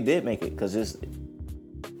 technically they did make it, because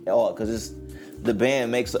the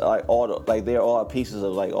band makes like they're all pieces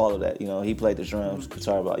of like all of that. You know, he played the drums,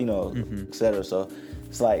 guitar, you know, etc. So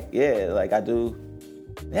it's like, yeah, like I do.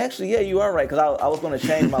 Actually, yeah, you are right, because I was going to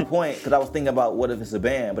change my point, because I was thinking about what if it's a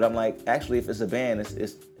band, but I'm like, actually, if it's a band,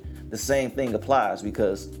 it's the same thing applies,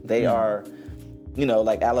 because they are, you know,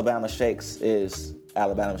 like Alabama Shakes is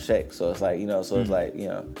Alabama Shakes, so it's like, you know, so it's like, you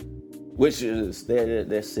know, which is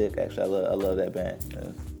they're sick. Actually, I love that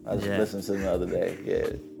band. I just listened to them the other day. Yeah,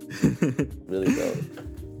 really dope.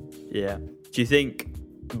 Yeah. Do you think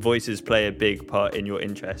voices play a big part in your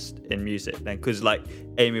interest in music then? Because like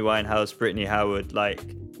Amy Winehouse, Brittany Howard, like,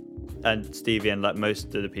 and Stevie, and like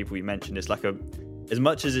most of the people you mentioned, it's like as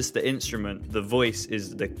much as it's the instrument, the voice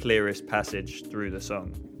is the clearest passage through the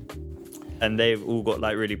song, and they've all got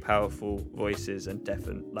like really powerful voices and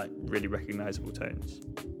definite, like, really recognizable tones.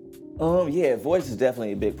 Yeah, voice is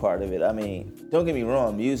definitely a big part of it. I mean, don't get me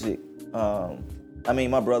wrong, music, I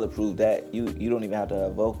mean, my brother proved that you don't even have to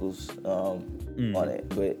have vocals on it,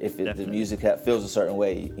 but if the music feels a certain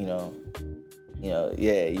way, you know,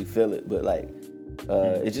 yeah, you feel it. But like,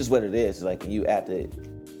 it's just what it is. Like, you add the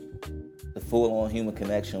full-on human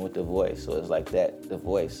connection with the voice, so it's like that. The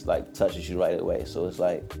voice like touches you right away. So it's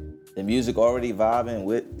like the music already vibing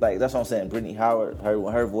with, like, that's what I'm saying. Brittany Howard,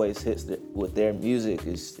 when her voice hits with their music,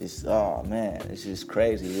 is oh man, it's just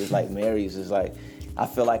crazy. It's like Mary's. It's like, I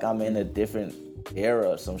feel like I'm in a different era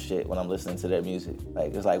or some shit when I'm listening to their music.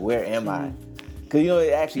 Like, it's like, where am I? Because, you know,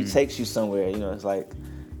 it actually takes you somewhere. You know, it's like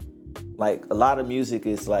a lot of music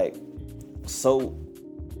is like so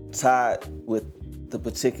tied with the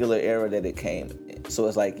particular era that it came in. So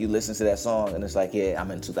it's like, you listen to that song and it's like, yeah,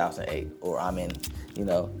 I'm in 2008, or I'm in, you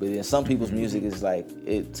know. But then some people's music is like,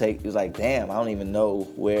 it's like, damn, I don't even know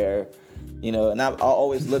where, you know. And I'll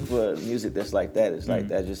always look for music that's like that. It's like,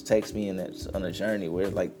 that just takes me on a journey where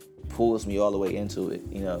it like pulls me all the way into it,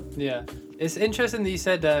 you know. Yeah, it's interesting that you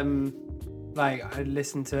said like, I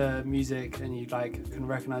listen to music and you like can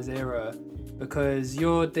recognize the era, because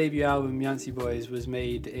your debut album Yancey Boys was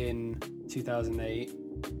made in 2008,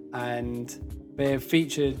 and they have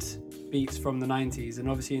featured beats from the 90s, and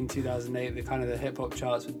obviously in 2008 the hip hop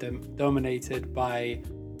charts were dominated by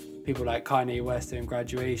people like Kanye West and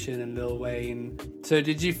Graduation and Lil Wayne. So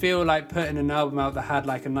did you feel like putting an album out that had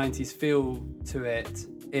like a 90s feel to it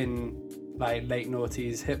in like late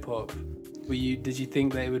noughties hip hop? Did you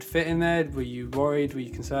think that it would fit in there? Were you worried? Were you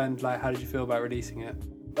concerned? Like, how did you feel about releasing it?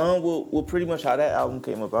 Well, pretty much how that album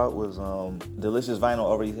came about was Delicious Vinyl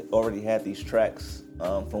already had these tracks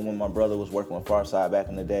from when my brother was working with Pharcyde back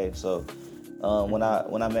in the day. So when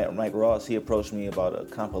I met Mike Ross, he approached me about a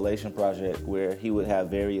compilation project where he would have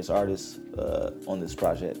various artists on this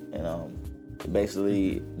project, and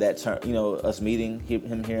basically that turned, you know, us meeting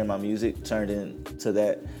him hearing my music turned into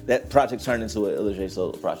that project turned into an Illa J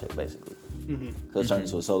solo project, basically. So it turned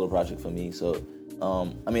into a solo project for me. So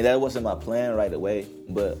I mean, that wasn't my plan right away,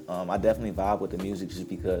 but I definitely vibe with the music just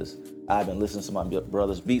because I've been listening to my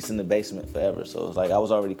brother's beats in the basement forever. So it's like I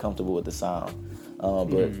was already comfortable with the sound.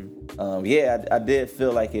 But I did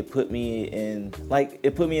feel like it put me in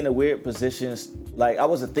a weird position. Like I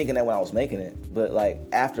wasn't thinking that when I was making it, but like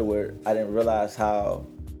afterward, I didn't realize how,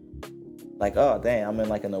 like, oh dang, I'm in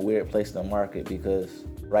like in a weird place in the market because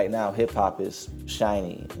right now hip hop is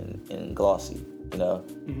shiny and glossy, you know.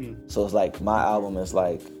 So it's like my album is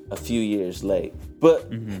like a few years late, but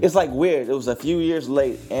it's like weird. It was a few years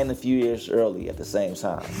late and a few years early at the same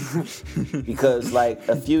time because like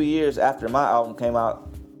a few years after my album came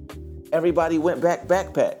out, everybody went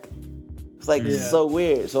backpack. It's like so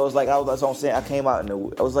weird. So it's like that's what I'm saying. I came out I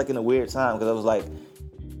was like in a weird time because I was like,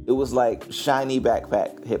 it was like shiny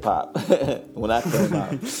backpack hip hop when I came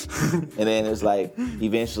out, and then it's like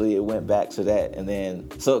eventually it went back to that, and then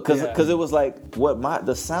because it was like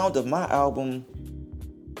the sound of my album,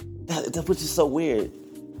 which is so weird.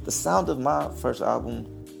 The sound of my first album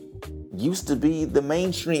used to be the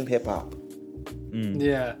mainstream hip hop.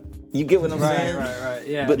 Yeah. You get what I'm saying? Right.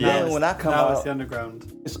 Yeah. But then when I come out, it's the underground.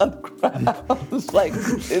 It's underground. It's like,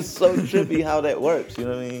 it's so trippy how that works, you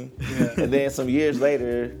know what I mean? Yeah. And then some years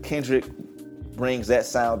later, Kendrick brings that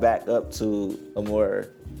sound back up to a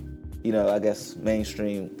more, you know, I guess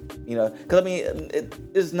mainstream, you know, because I mean,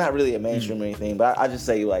 it's not really a mainstream or anything, but I just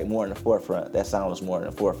say like more in the forefront. That sound was more in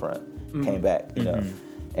the forefront, came back, you know.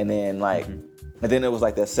 And then like, and then it was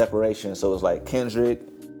like that separation. So it was like Kendrick,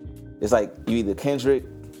 it's like you either Kendrick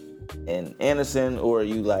and Anderson or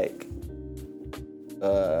you like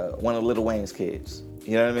one of Lil Wayne's kids.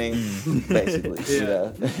 You know what I mean? Basically, you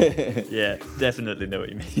know? Yeah, definitely know what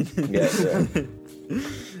you mean.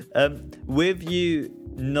 Yeah. With you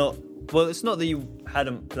not, well, it's not that you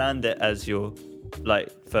hadn't planned it as your like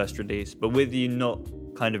first release, but with you not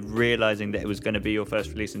kind of realizing that it was going to be your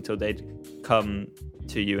first release until they'd come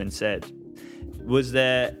to you and said, was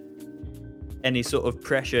there any sort of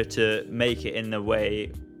pressure to make it in the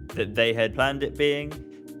way that they had planned it being?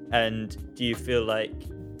 And do you feel like,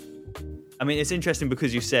 I mean, it's interesting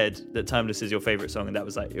because you said that Timeless is your favorite song and that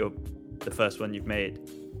was like the first one you've made.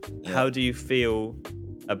 Yeah. How do you feel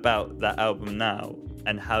about that album now,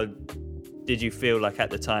 and how did you feel like at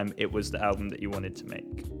the time it was the album that you wanted to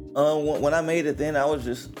make? When I made it then, I was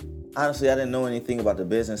just, honestly, I didn't know anything about the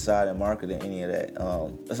business side and marketing, any of that.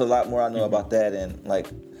 There's a lot more I know about that, and like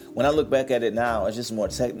when I look back at it now, it's just more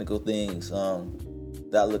technical things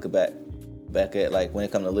that I look back at, like when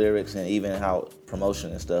it comes to lyrics and even how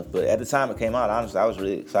promotion and stuff. But at the time it came out, honestly, I was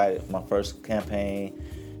really excited for my first campaign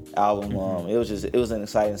album. It was an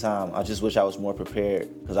exciting time. I just wish I was more prepared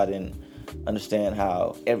because I didn't understand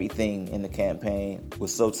how everything in the campaign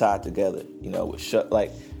was so tied together. You know,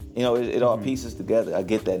 it all pieces together. I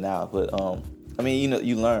get that now, but I mean, you know,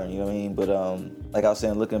 you learn. You know what I mean? But like I was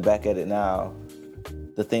saying, looking back at it now,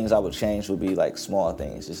 the things I would change would be like small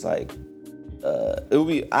things, just like. It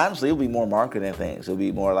would be more marketing things. It would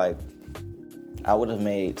be more like I would have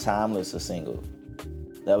made Timeless a single.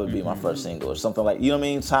 That would be my first single, or something like, you know what I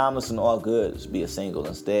mean? Timeless and All Good be a single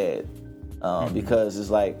instead, because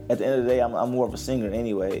it's like at the end of the day, I'm more of a singer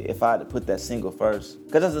anyway. If I had to put that single first,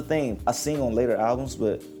 because that's the thing, I sing on later albums,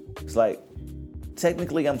 but it's like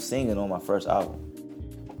technically I'm singing on my first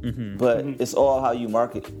album, but it's all how you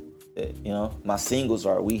market it. You know, my singles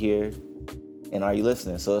are We Here and Are You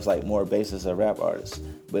Listening? So it's like more basis of rap artists.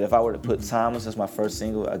 But if I were to put Timeless as my first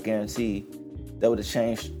single, I guarantee that would have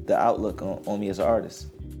changed the outlook on me as an artist.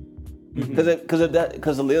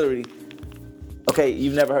 Because literally, okay,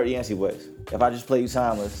 you've never heard Yancey Boys. If I just play you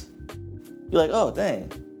Timeless, you're like, oh dang,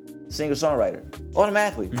 singer-songwriter.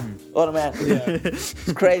 Automatically. Yeah.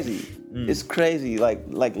 It's crazy. It's crazy. Like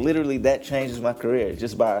literally that changes my career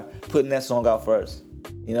just by putting that song out first.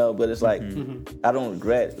 You know, but it's like I don't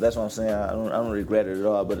regret. That's what I'm saying. I don't regret it at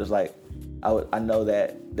all. But it's like I know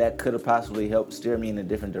that could have possibly helped steer me in a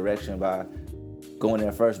different direction by going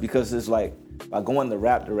there first. Because it's like by going the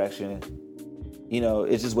rap direction, you know,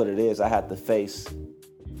 it's just what it is. I have to face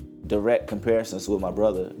direct comparisons with my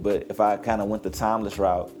brother. But if I kind of went the Timeless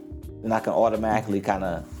route, then I can automatically kind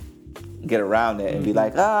of get around that and be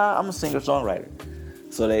like, I'm a singer-songwriter.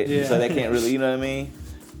 So they can't really, you know what I mean?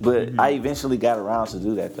 But I eventually got around to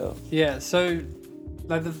do that though. Yeah, so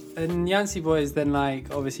like in Yancey Boys, then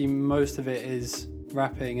like obviously most of it is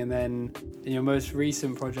rapping, and then in your most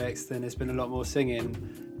recent projects, then it's been a lot more singing.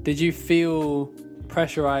 Did you feel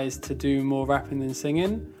pressurized to do more rapping than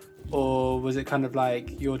singing, or was it kind of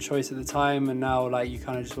like your choice at the time, and now like you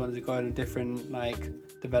kind of just wanted to go in a different like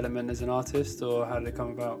development as an artist, or how did it come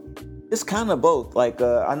about? It's kind of both. Like,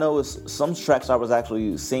 I know it's some tracks I was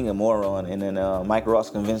actually singing more on, and then Mike Ross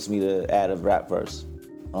convinced me to add a rap verse.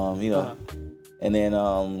 You know, and then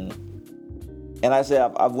and I say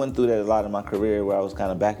I've went through that a lot in my career where I was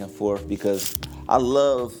kind of back and forth because I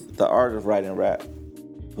love the art of writing rap,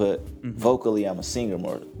 but vocally I'm a singer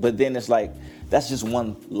more. But then it's like, that's just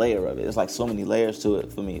one layer of it. It's like so many layers to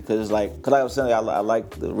it for me. Cause it's like, cause I was saying, I like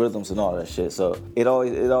the rhythms and all that shit. So it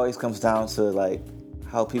always comes down to like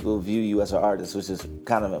how people view you as an artist, which is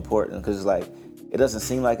kind of important. Cause it's like, it doesn't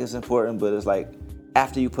seem like it's important, but it's like,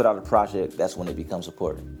 after you put out a project, that's when it becomes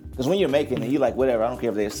important. Because when you're making it, you're like, whatever, I don't care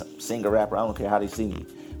if they sing a rapper, I don't care how they see me.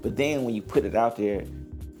 But then when you put it out there,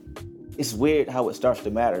 it's weird how it starts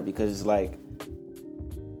to matter, because it's like,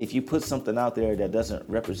 if you put something out there that doesn't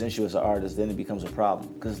represent you as an artist, then it becomes a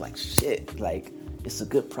problem. Because it's like, shit, like, it's a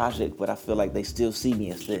good project, but I feel like they still see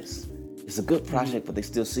me as this. It's a good project, but they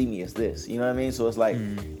still see me as this. You know what I mean? So it's like,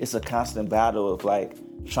 it's a constant battle of like,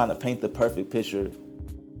 trying to paint the perfect picture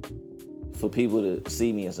for people to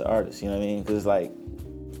see me as an artist. You know what I mean? Because it's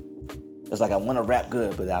like I want to rap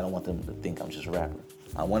good, but I don't want them to think I'm just a rapper.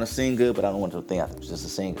 I want to sing good, but I don't want them to think I'm just a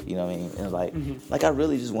singer. You know what I mean? And it's like, like I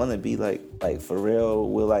really just want to be like Pharrell,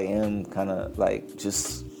 Will.I.am, kind of like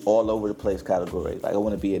just all over the place category. Like I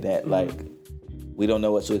want to be in that. Like we don't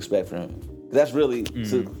know what to expect from him. That's really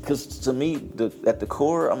because to me, at the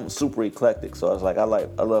core, I'm super eclectic. So it's like I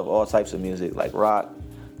love all types of music, like rock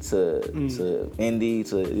to indie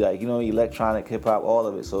to like electronic, hip hop, all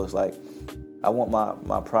of it. So it's like I want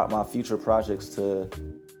my future projects to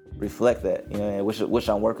reflect that, and which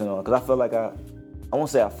I'm working on. Because I feel like I won't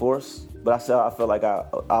say I force, but I feel like I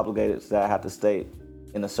obligated that I have to stay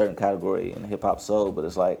in a certain category in hip hop soul. But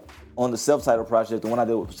it's like on the self-titled project, the one I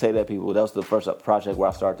did with Say That People, that was the first project where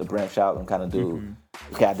I started to branch out and kind of do.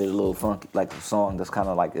 Okay, I did a little funky, like a song that's kind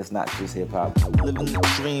of like, it's not just hip hop. Living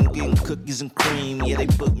the dream, getting cookies and cream. Yeah, they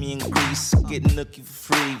put me in Greece, getting nookie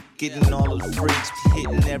for free, getting all of the freaks,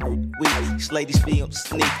 hitting every week. These ladies be on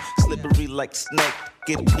sneak, slippery like a snake.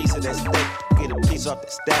 Get a piece of that steak, get a piece off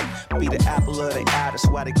that stack. Be the apple of their eye, that's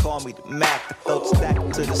why they call me the Mac. The throat stack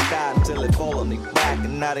to the sky until they fall on their back.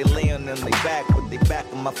 And now they laying on their back, but they back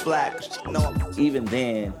on my flag. Even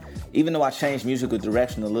then, even though I changed musical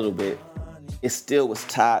direction a little bit, it still was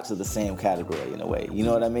tied to the same category in a way. You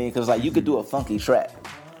know what I mean? Because like you could do a funky track,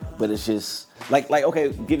 but it's just like okay,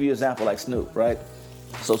 give you an example like Snoop, right?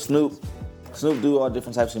 So Snoop do all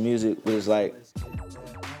different types of music, but it's like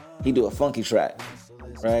he do a funky track,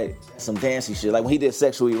 right? Some dancey shit. Like when he did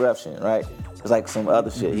Sexual Eruption, right? It's like some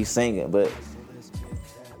other shit he's singing, but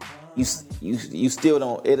you still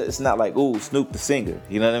don't. It's not like Snoop the singer.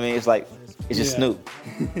 You know what I mean? It's like it's just Snoop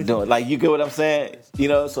doing. Like you get what I'm saying?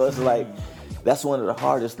 So it's like. That's one of the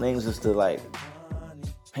hardest things is to like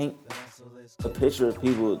paint a picture of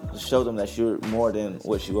people to show them that you're more than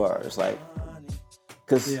what you are. It's like,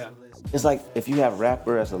 cause it's like if you have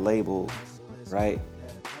rapper as a label, right?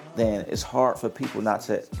 Then it's hard for people not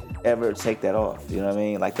to ever take that off. You know what I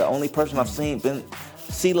mean? Like the only person I've seen,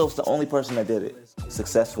 CeeLo's the only person that did it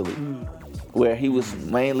successfully, where he was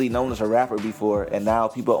mainly known as a rapper before, and now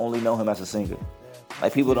people only know him as a singer.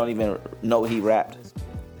 Like people don't even know he rapped.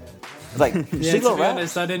 It's like, to be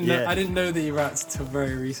honest, I didn't know that he rapped until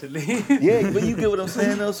very recently. Yeah, but you get what I'm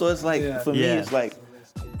saying though. So it's like for me, it's like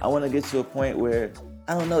I want to get to a point where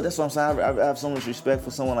I don't know. That's what I'm saying. I have so much respect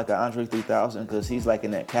for someone like an Andre 3000 because he's like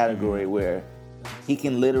in that category where he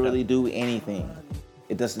can literally do anything.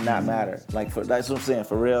 It does not matter. Like that's what I'm saying.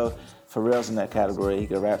 Pharrell's in that category. He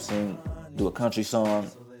can rap, sing, do a country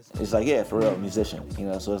song. It's like Pharrell, musician.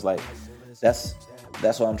 So it's like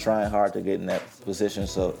that's why I'm trying hard to get in that position.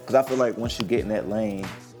 So, because I feel like once you get in that lane,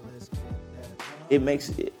 it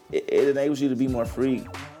enables you to be more free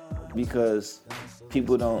because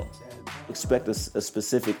people don't expect a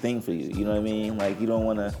specific thing for you. You know what I mean? Like you don't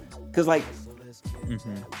want to, because like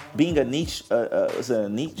being a niche, it's a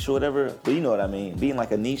niche or whatever. But you know what I mean? Being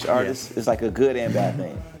like a niche artist is like a good and bad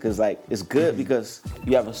thing. Because like it's good because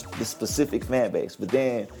you have this specific fan base, but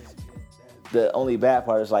then. The only bad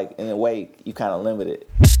part is like, in a way, you kind of limit it.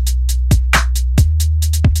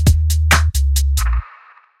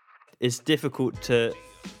 It's difficult to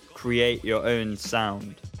create your own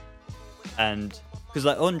sound. And, because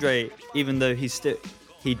like Andre, even though he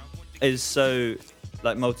is so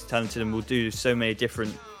like multi-talented and will do so many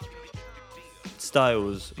different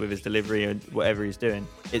styles with his delivery and whatever he's doing,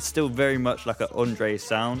 it's still very much like an Andre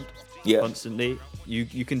sound constantly.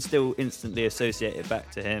 You can still instantly associate it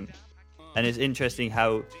back to him. And it's interesting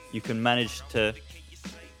how you can manage to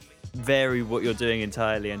vary what you're doing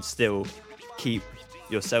entirely and still keep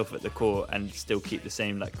yourself at the core and still keep the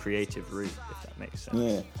same like creative route, if that makes sense.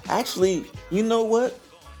 Yeah. Actually, you know what?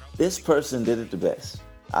 This person did it the best.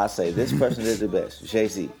 I say this person did it the best.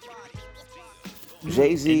 Jay-Z.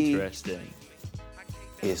 Interesting.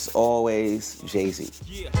 it's always Jay-Z.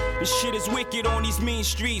 Yeah, this shit is wicked on these mean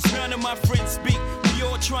streets. None of my friends speak. We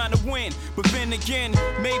all trying to win. But then again,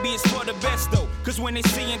 maybe it's for the best though. Cause when they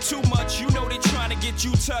seeing too much, you know they trying to get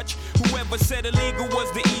you touched. Whoever said illegal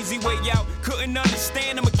was the easy way out couldn't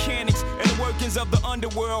understand the mechanics and the workings of the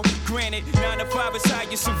underworld. Granted, 9 to 5 is how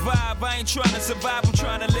you survive. I ain't trying to survive, I'm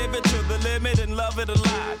trying to live it to the limit and love it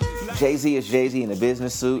alive. Jay-Z is Jay-Z in a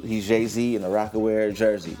business suit. He's Jay-Z in a Rocawear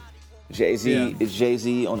jersey. Jay-Z is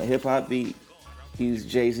Jay-Z on a hip-hop beat. He's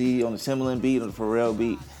Jay-Z on the Timbaland beat, on the Pharrell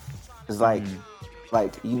beat. It's like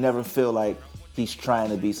you never feel like he's trying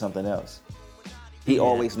to be something else. He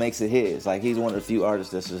always makes it his. Like, he's one of the few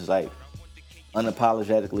artists that's just like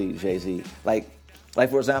unapologetically Jay-Z. Like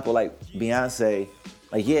for example, like Beyonce,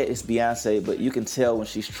 like, yeah, it's Beyonce, but you can tell when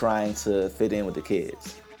she's trying to fit in with the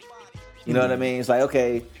kids. You know what I mean? It's like,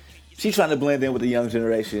 okay, she's trying to blend in with the young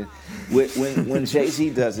generation. When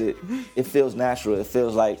Jay-Z does it, it feels natural. It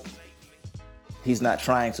feels like he's not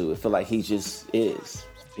trying to. It feels like he just is.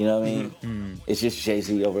 You know what I mean? It's just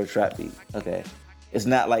Jay-Z over a trap beat. Okay. It's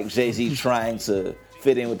not like Jay-Z trying to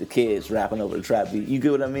fit in with the kids rapping over the trap beat. You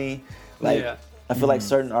get what I mean? Like, I feel like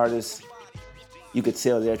certain artists, you could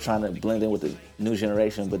tell they're trying to blend in with the new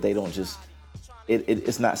generation, but they don't just...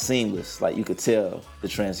 It's not seamless. Like, you could tell the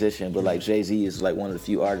transition, but like Jay-Z is like one of the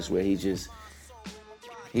few artists where he just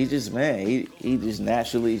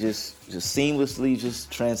naturally just seamlessly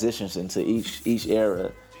just transitions into each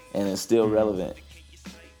era and is still relevant.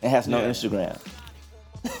 It has no Instagram.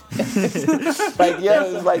 He's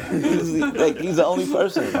the only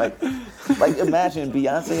person. Like imagine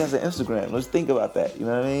Beyonce has an Instagram. Let's think about that. You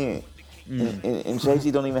know what I mean? And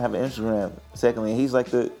Jay-Z don't even have an Instagram. Secondly, he's like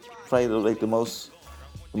probably the most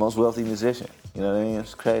wealthy musician. You know what I mean?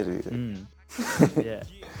 It's crazy. Yeah,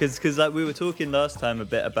 because like we were talking last time a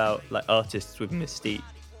bit about like artists with mystique,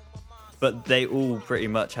 but they all pretty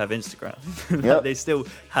much have Instagram. Like, they still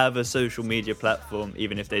have a social media platform,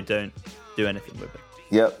 even if they don't do anything with it.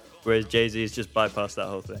 Yep. Whereas Jay-Z's just bypassed that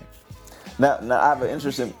whole thing. Now I have an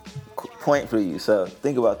interesting point for you. So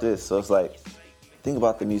think about this. So it's like, think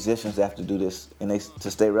about the musicians that have to do this and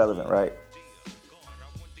to stay relevant, right?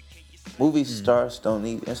 Movie stars don't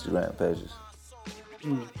need Instagram pages.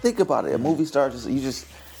 Think about it. A movie star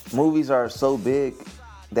movies are so big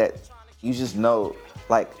that you just know,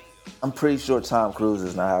 like, I'm pretty sure Tom Cruise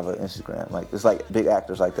does not have an Instagram. Like, it's like big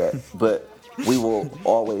actors like that. But we will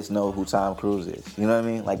always know who Tom Cruise is. You know what I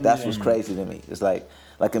mean? Like, that's what's crazy to me. It's like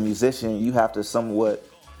a musician, you have to somewhat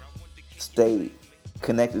stay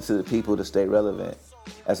connected to the people to stay relevant,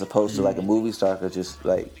 as opposed to like a movie star could just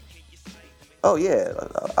like, oh yeah,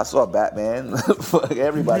 I saw Batman.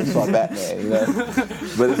 Everybody saw Batman, you know.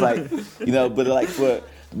 But it's like, you know, but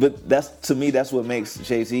that's, to me, that's what makes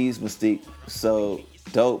Jay-Z's mystique so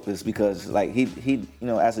dope, is because like he you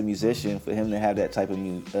know, as a musician, for him to have that type of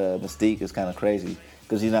mystique is kind of crazy,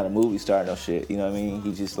 because he's not a movie star, no shit. You know what I mean?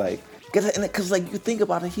 He just like, because like you think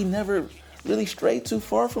about it, he never really strayed too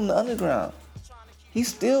far from the underground. He's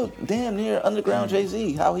still damn near underground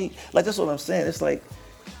Jay-Z. How he, like, that's what I'm saying. It's like,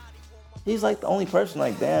 he's like the only person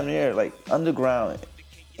like damn near like underground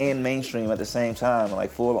and mainstream at the same time. Like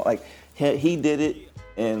full, like he did it,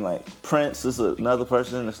 and like Prince is another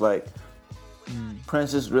person. It's like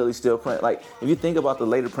Prince is really still Prince. Like, if you think about the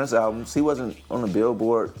later Prince albums, he wasn't on the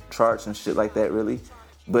Billboard charts and shit like that really,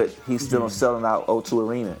 but he's still selling out O2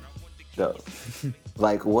 Arena though.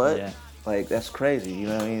 Like, what? Yeah. Like, that's crazy, you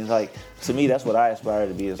know what I mean? Like, to me, that's what I aspire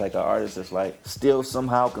to be, is like an artist that's like still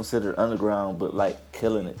somehow considered underground, but like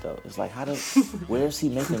killing it though. It's like, where's he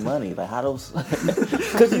making money? Like, how does,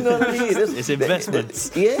 because you know what I mean? It's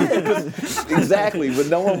investments. Yeah, exactly, but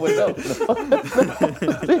no one would know.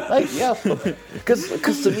 Like, yeah,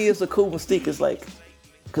 because to me, it's a cool mystique. It's like,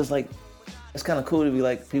 because like, it's kind of cool to be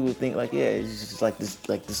like, people think like, yeah, it's just like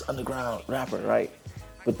this underground rapper, right?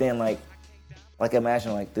 But then like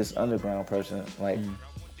imagine like this underground person like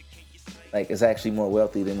is actually more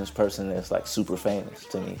wealthy than this person that's like super famous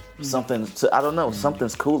to me. I don't know,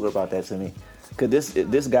 something's cooler about that to me. Cause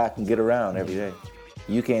this guy can get around every day.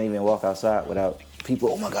 You can't even walk outside without people,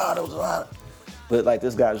 oh my God, it was a lot. But like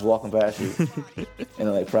this guy just walking past you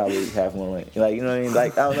and like probably half one way. Like, you know what I mean?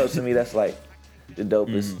 Like, I don't know, to me that's like the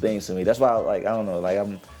dopest thing to me. That's why like, I don't know, like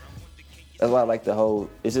that's why I like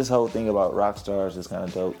it's this whole thing about rock stars is kind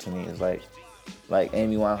of dope to me. It's like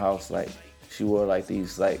Amy Winehouse, like she wore like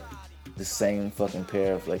these like the same fucking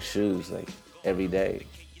pair of like shoes like every day,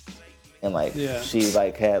 and like she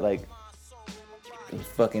like had like a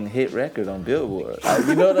fucking hit record on Billboard. Like,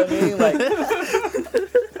 you know what I mean?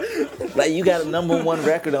 Like you got a #1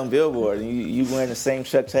 record on Billboard, and you wearing the same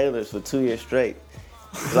Chuck Taylors for 2 years straight.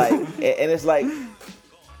 Like, and it's like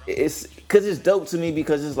it's because it's dope to me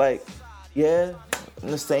because it's like, yeah,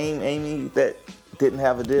 I'm the same Amy that didn't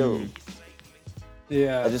have a deal.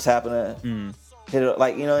 Yeah. I just happened to hit it,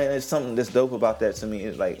 like, you know, and it's something that's dope about that to me.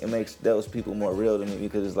 It's like, it makes those people more real to me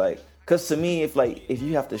because it's like, because to me, if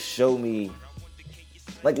you have to show me,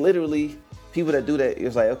 like literally, people that do that,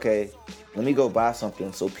 it's like, okay, let me go buy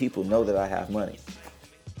something so people know that I have money.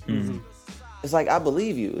 It's like, I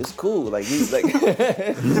believe you. It's cool. Like, you, like,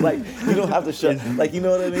 it's like, you don't have to show, like, you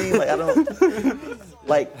know what I mean? Like, I don't,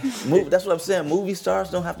 like, that's what I'm saying. Movie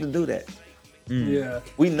stars don't have to do that. Yeah.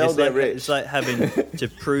 We know It's they're like, rich. it's like having to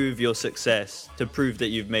prove your success, to prove that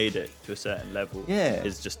you've made it to a certain level. Yeah.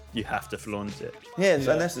 It's just, you have to flaunt it. Yeah, it's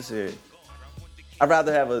unnecessary. I'd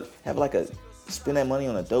rather have like a spend that money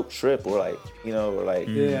on a dope trip or like, you know, or like,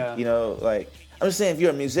 Yeah. you know, like, I'm just saying, if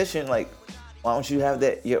you're a musician, like, why don't you have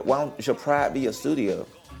that? Why don't your pride be your studio?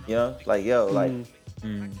 You know, like, yo,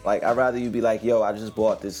 like I'd rather you be like, yo, I just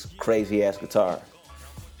bought this crazy ass guitar,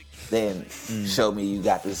 than show me you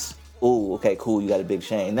got this. Ooh, okay, cool, you got a big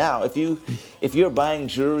chain. Now, if you're buying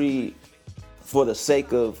jewelry for the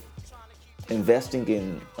sake of investing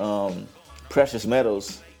in precious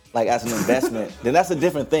metals, like as an investment, then that's a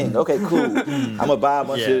different thing. Okay, cool. I'm gonna buy a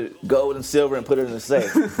bunch of gold and silver and put it in the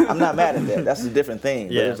safe. I'm not mad at that. That's a different thing.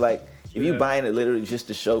 But it's like, if you're buying it literally just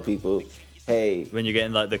to show people, hey. When you're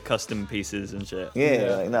getting like the custom pieces and shit.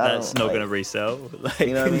 Yeah. Like, no, that's not like, gonna resell. Like,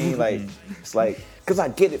 you know what I mean? Like, it's like, because I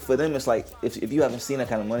get it for them. It's like, if you haven't seen that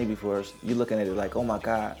kind of money before, you're looking at it like, oh my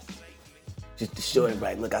God. Just to show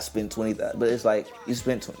everybody, look, I spent $20,000. But it's like, you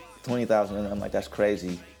spent $20,000 and I'm like, that's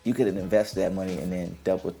crazy. You could have invested that money and then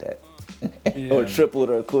doubled that. Or tripled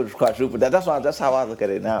or quadrupled that. That's how I look at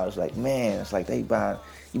it now. It's like, man, it's like you bought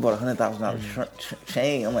a $100,000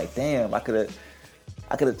 chain. I'm like, damn, I could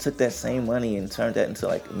have took that same money and turned that into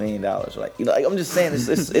like $1 million. Like, you know, like, I'm just saying,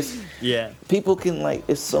 it's yeah. People can like,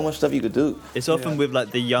 it's so much stuff you could do. It's often with like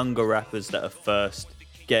the younger rappers that are first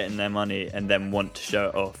getting their money and then want to show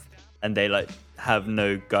it off, and they like have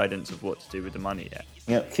no guidance of what to do with the money yet.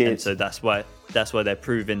 Yeah, kids. And so that's why they're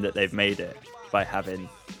proving that they've made it by having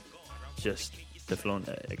just to flaunt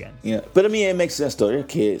it again. Yeah, but I mean, it makes sense though. They're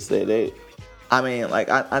kids. I mean, like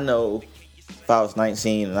I know if I was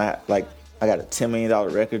 19 and I got a $10 million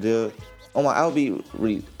record deal, I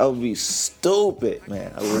would be stupid,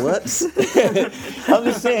 man. What? I'm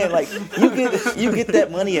just saying, like, you get that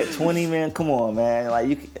money at 20, man. Come on, man.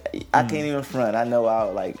 Like, I can't even front. I know I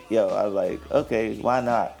was like, okay, why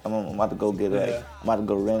not? I'm about to go get I'm about to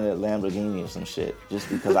go rent a Lamborghini or some shit just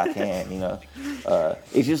because I can, you know.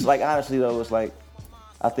 It's just like, honestly though, it's like,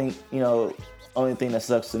 I think, you know, only thing that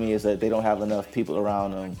sucks to me is that they don't have enough people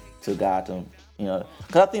around them to guide them, you know.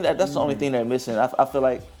 Because I think that's the only thing they're missing. I feel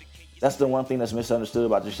like that's the one thing that's misunderstood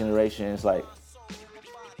about this generation. It's like,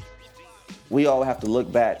 we all have to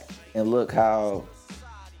look back and look how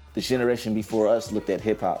the generation before us looked at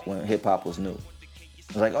hip-hop when hip-hop was new.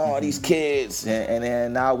 It's like, oh, these kids, and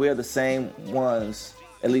then now we're the same ones,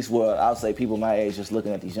 at least I'll say people my age just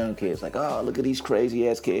looking at these young kids like, oh, look at these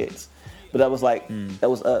crazy-ass kids. But that was like, that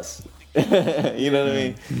was us. You know what I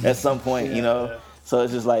mean? At some point, you know? So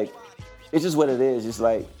it's just like, it's just what it is.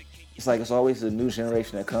 It's always a new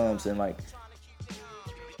generation that comes, and like,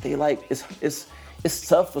 they like, it's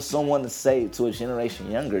tough for someone to say to a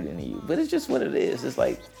generation younger than you, but it's just what it is. It's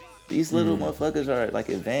like, these little motherfuckers are like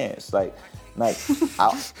advanced. Like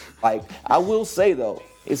I will say though,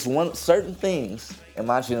 it's certain things in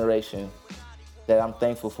my generation that I'm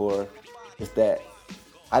thankful for is that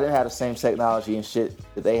I didn't have the same technology and shit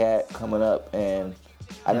that they had coming up, and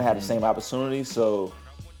I didn't have the same opportunities, so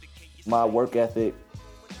my work ethic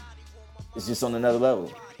is just on another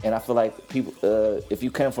level. And I feel like people, if you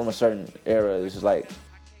come from a certain era, it's just like,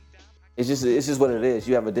 it's just what it is.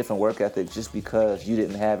 You have a different work ethic just because you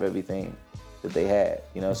didn't have everything that they had,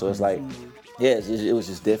 you know? So it's like, it was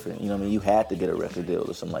just different. You know what I mean? You had to get a record deal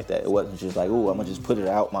or something like that. It wasn't just like, oh, I'm gonna just put it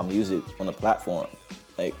out, my music on a platform.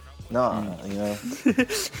 Like, nah, you know?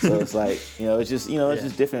 So it's like, you know, it's just, you know, it's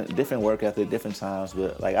just different work ethic, different times.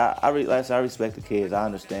 But like, I respect the kids. I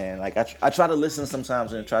understand. Like, I try to listen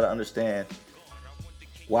sometimes and try to understand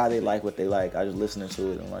why they like what they like. I just listening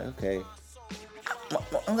to it. I'm like, okay.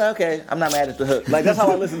 I'm not mad at the hook. Like, that's how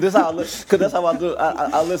I listen. This is how I look. Cause that's how I do.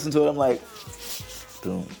 I listen to it. I'm like,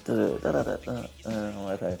 boom, I'm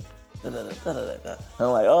like, okay. I'm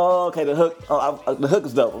like, oh, okay. The hook. Oh, the hook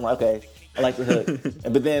is dope. I'm like, okay. I like the hook.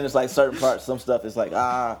 But then it's like certain parts, some stuff is like,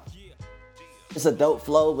 it's a dope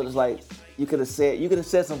flow, but it's like, you could have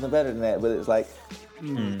said something better than that. But it's like,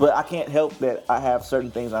 but I can't help that I have certain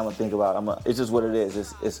things I'm gonna think about. It's just what it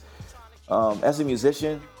is. It's as a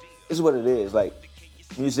musician, it's what it is. Like,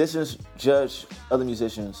 musicians judge other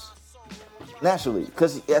musicians naturally,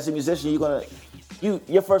 because as a musician,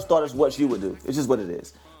 your first thought is what you would do. It's just what it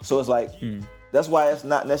is. So it's like that's why it's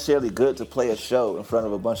not necessarily good to play a show in front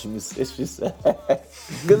of a bunch of musicians,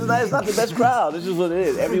 because it's not the best crowd. It's just what it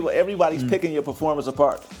is. Everybody's picking your performance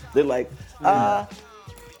apart. They're like,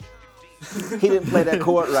 he didn't play that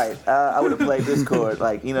chord right. I would have played this chord,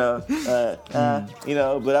 like you know.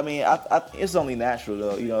 But I mean, it's only natural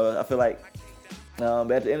though. You know, I feel like,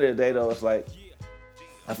 but at the end of the day though, it's like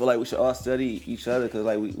I feel like we should all study each other, because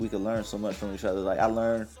like we could learn so much from each other. Like I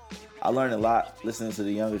learn a lot listening to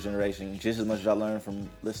the younger generation, just as much as I learn from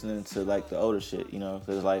listening to like the older shit. You know,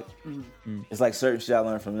 because like it's like certain shit I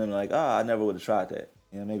learned from them. Like, I never would have tried that.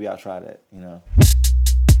 You know, maybe I'll try that. You know.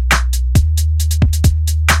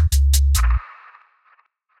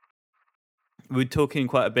 We were talking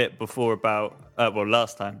quite a bit before about,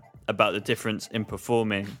 last time, about the difference in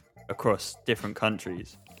performing across different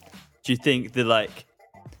countries. Do you think the like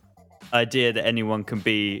idea that anyone can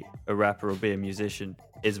be a rapper or be a musician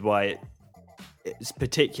is why it's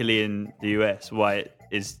particularly in the US, why it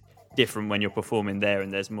is different when you're performing there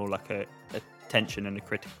and there's more like a tension and a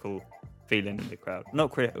critical feeling in the crowd?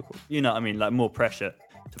 Not critical, you know what I mean? Like more pressure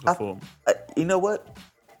to perform. You know what?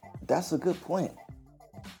 That's a good point.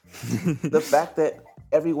 The fact that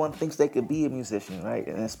everyone thinks they could be a musician, right?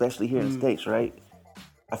 And especially here in the States, right?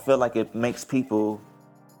 I feel like it makes people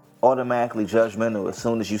automatically judgmental as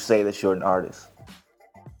soon as you say that you're an artist.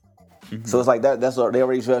 So it's like that's they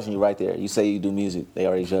already judging you right there. You say you do music, they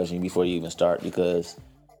already judging you before you even start, because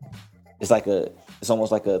it's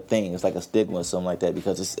almost like a thing. It's like a stigma or something like that,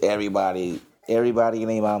 because it's everybody and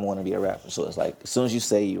their mom want to be a rapper. So it's like as soon as you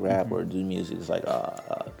say you rap or do music, it's like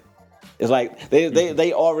it's like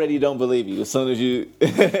they already don't believe you as soon as you,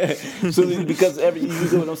 because you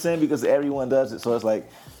do what I'm saying, because everyone does it. So it's like,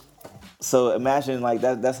 so imagine like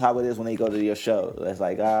that's how it is when they go to your show. It's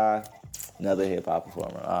like another hip hop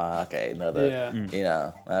performer. Okay, another you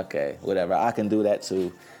know, okay, whatever. I can do that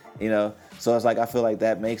too, you know. So it's like I feel like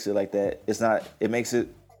that makes it like that. It makes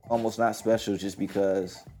it almost not special just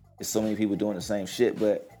because it's so many people doing the same shit.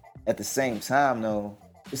 But at the same time though,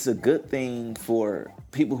 it's a good thing for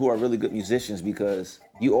people who are really good musicians, because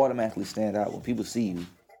you automatically stand out when people see you.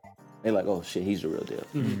 They're like, oh shit, he's the real deal.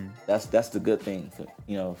 That's the good thing. For,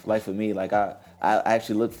 you know, like for me, like I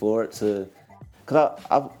actually look forward to, because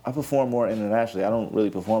I perform more internationally. I don't really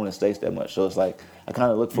perform in the States that much. So it's like I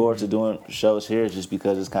kind of look forward to doing shows here, just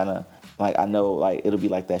because it's kind of like I know like it'll be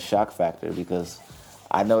like that shock factor, because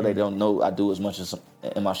I know they don't know I do as much as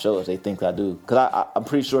in my show as they think I do. Because I'm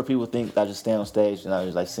pretty sure people think I just stand on stage and I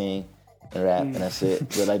just like sing and rap and that's it.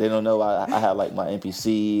 But like they don't know I have like my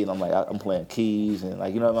MPC and I'm like I'm playing keys and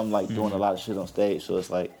like, you know, I'm like doing a lot of shit on stage. So it's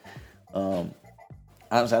like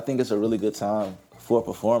honestly I think it's a really good time for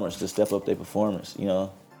performers to step up their performance, you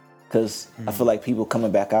know, because I feel like people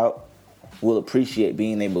coming back out will appreciate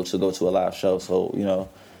being able to go to a live show. So, you know,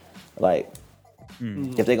 like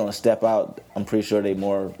if they're gonna step out, I'm pretty sure they're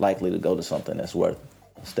more likely to go to something that's worth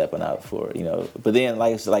stepping out for, you know. But then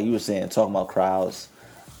like you were saying, talking about crowds,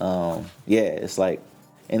 it's like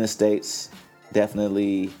in the States,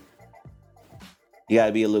 definitely you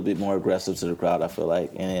gotta be a little bit more aggressive to the crowd, I feel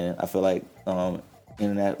like. And I feel like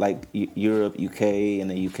internet, like Europe, UK,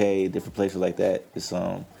 and the UK, different places like that, it's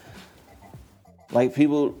like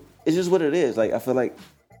people, it's just what it is. Like I feel like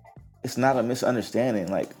it's not a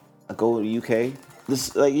misunderstanding. Like I go to the UK,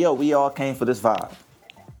 this like we all came for this vibe.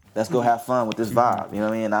 Let's go have fun with this vibe. You know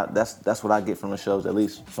what I mean? That's what I get from the shows, at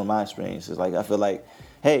least from my experiences. Like I feel like,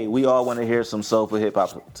 hey, we all want to hear some soulful hip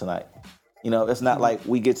hop tonight. You know, it's not like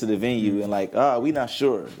we get to the venue and like, we not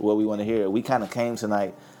sure what we want to hear. We kind of came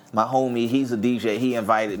tonight. My homie, he's a DJ. He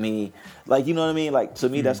invited me. Like, you know what I mean? Like to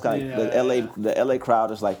me, that's kind of the LA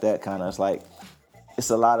crowd is like that kind of. It's like it's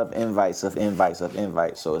a lot of invites.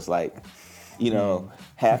 So it's like, you know,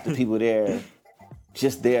 half the people there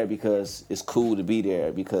just there because it's cool to be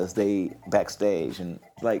there because they backstage, and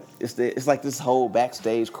like it's like this whole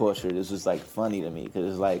backstage culture is just like funny to me, because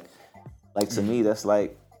it's like to me that's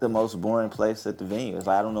like the most boring place at the venue. It's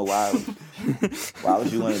like I don't know why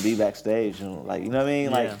would you want to be backstage, and like, you know what I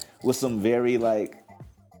mean, like with some very like,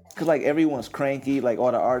 because like everyone's cranky, like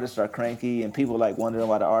all the artists are cranky and people like wondering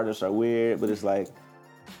why the artists are weird, but it's like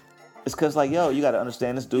it's because like, yo, you got to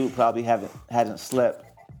understand, this dude probably hasn't slept,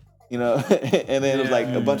 you know. And then it was like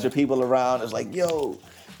a bunch of people around. It's like, yo,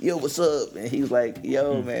 what's up? And he's like,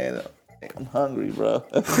 yo, man, I'm hungry, bro.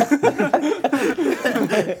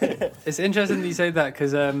 It's interesting that you say that,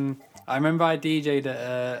 because I remember I DJ'd at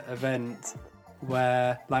an event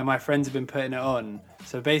where like my friends had been putting it on.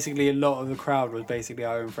 So basically a lot of the crowd was basically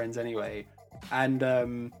our own friends anyway.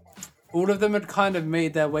 and all of them had kind of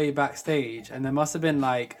made their way backstage, and there must have been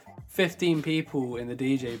like 15 people in the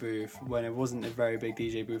DJ booth when it wasn't a very big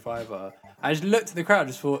DJ booth either. I just looked at the crowd,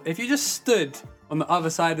 just thought, if you just stood on the other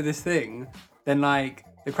side of this thing, then like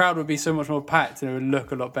the crowd would be so much more packed and it would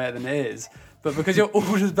look a lot better than it is. But because you're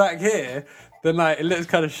all just back here, then like it looks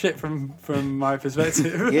kind of shit from my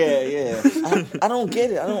perspective. Yeah. I don't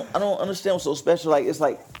get it. I don't understand what's so special. Like it's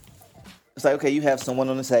like okay, you have someone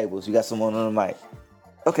on the tables, you got someone on the mic.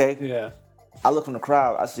 Okay. Yeah. I look from the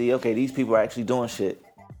crowd, I see, okay, these people are actually doing shit.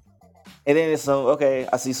 And then it's okay,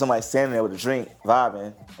 I see somebody standing there with a drink,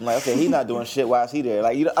 vibing. I'm like, okay, he's not doing shit. Why is he there?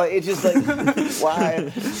 Like, you know, it's just like,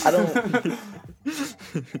 why? I don't,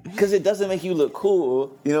 because it doesn't make you look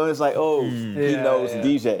cool. You know, it's like, he knows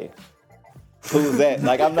DJ. Who's that?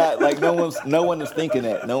 Like, I'm not, like, no one is thinking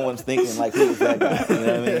that. No one's thinking, like, who's that guy? You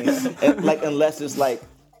know what I mean? And, like, unless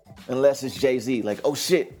it's Jay-Z. Like, oh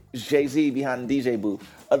shit, it's Jay-Z behind the DJ booth.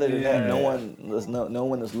 Other than that, no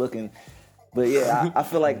one is looking. But yeah, I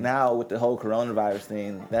feel like now with the whole coronavirus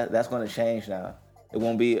thing, that's going to change now. It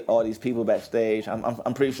won't be all these people backstage.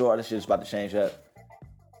 I'm pretty sure all this shit's about to change up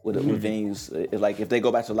with venues. Like if they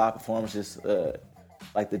go back to live performances,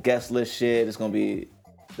 like the guest list shit,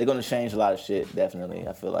 they're going to change a lot of shit. Definitely,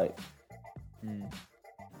 I feel like.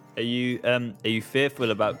 Are you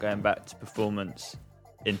fearful about going back to performance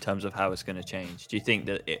in terms of how it's going to change? Do you think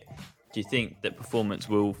that performance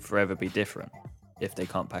will forever be different if they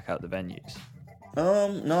can't pack out the venues?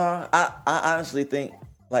 No, I honestly think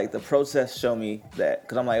like the protests show me that,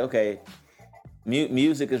 because I'm like, okay,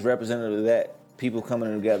 music is representative of that, people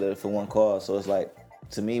coming together for one cause. So it's like,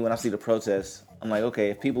 to me, when I see the protests, I'm like,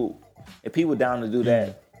 okay, if people down to do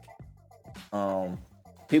that,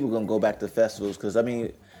 people gonna go back to festivals, because I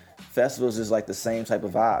mean, festivals is like the same type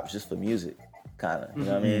of vibes, just for music, kind of. You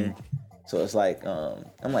know what I mean? So it's like,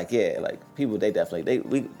 I'm like, yeah, like people, they definitely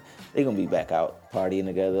they gonna be back out partying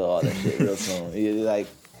together, all that shit real soon. Like,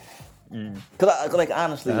 cause like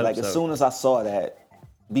honestly, like as soon as I saw that,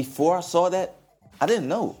 before I saw that, I didn't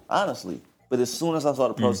know, honestly. But as soon as I saw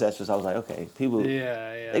the protesters, I was like, okay, people,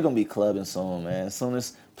 they gonna be clubbing soon, man. As soon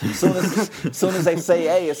as they say,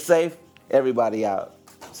 hey, it's safe, everybody out.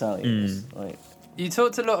 I'm telling you, like. You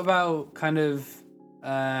talked a lot about kind of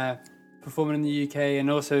performing in the UK, and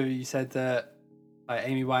also you said that like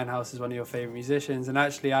Amy Winehouse is one of your favorite musicians, and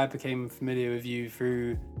actually I became familiar with you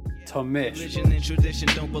through Tom Misch. Religion and tradition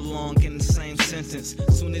don't belong in the same sentence.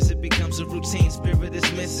 Soon as it becomes a routine, spirit is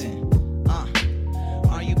missing.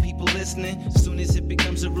 Are you people listening? Soon as it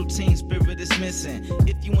becomes a routine, spirit is missing.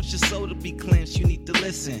 If you want your soul to be cleansed, you need to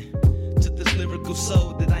listen to this lyrical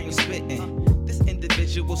soul that I am spitting. This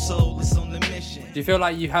individual soul is on the mission. Do you feel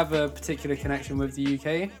like you have a particular connection with the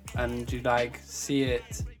UK, and do you like see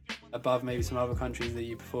it above maybe some other countries that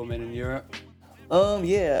you perform in Europe?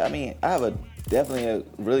 Yeah, I mean, I have definitely a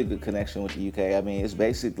really good connection with the UK. I mean, it's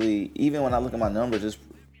basically, even when I look at my numbers, it's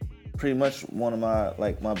pretty much one of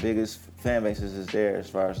my biggest fan bases is there, as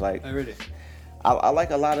far as like. Oh, really? I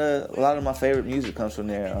like a lot of my favorite music comes from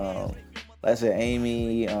there. Like I said,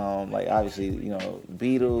 Amy, like obviously, you know,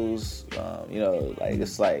 Beatles, you know, like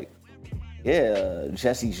it's like, yeah,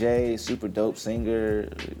 Jessie J, super dope singer,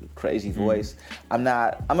 crazy voice. I'm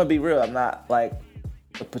gonna be real, I'm not like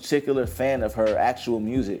a particular fan of her actual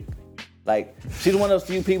music. Like, she's one of those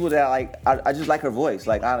few people that like, I just like her voice.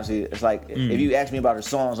 Like, honestly, it's like, if you ask me about her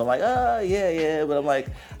songs, I'm like, yeah, but I'm like,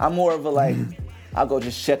 I'm more of a like, I'll go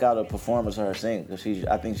just check out a performance of her sing, because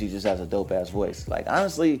I think she just has a dope ass voice. Like,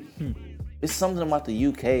 honestly, it's something about the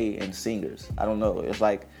UK and singers. I don't know. It's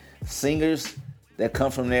like singers that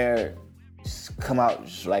come from there just come out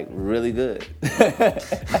just like really good.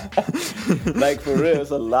 Like, for real, it's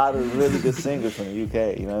a lot of really good singers from the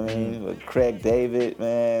UK. You know what I mean? Like Craig David,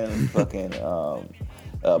 man, fucking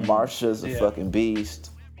Marsha's a fucking beast.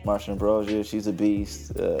 Marsha Ambrosius, she's a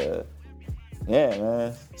beast. Yeah,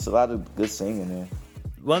 man, it's a lot of good singing there.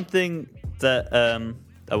 One thing that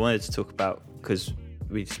I wanted to talk about, because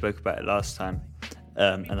we spoke about it last time,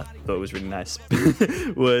 and I thought it was really nice,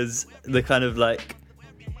 was the kind of like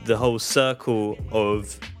the whole circle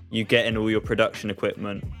of you getting all your production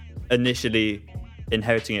equipment, initially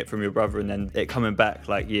inheriting it from your brother, and then it coming back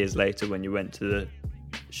like years later when you went to the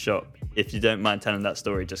shop. If you don't mind telling that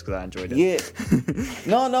story, just because I enjoyed it. Yeah.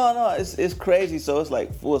 No. It's crazy. So it's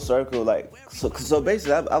like full circle. Like so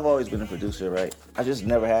basically, I've always been a producer, right? I just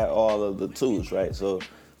never had all of the tools, right? So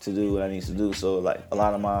to do what I need to do. So like a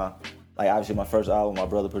lot of obviously my first album, my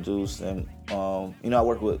brother produced, and you know, I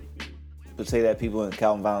worked with Say That People and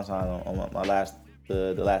Calvin Valentine on my last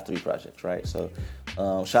the last 3 projects, right? So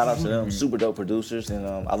shout out to them, super dope producers, and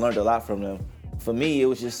I learned a lot from them for me, it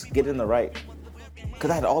was just getting the right, because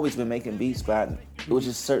I had always been making beats, but it was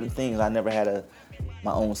just certain things. I never had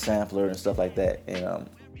my own sampler and stuff like that. And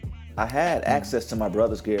I had access to my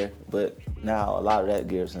brother's gear, but now a lot of that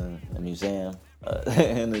gear's in a museum,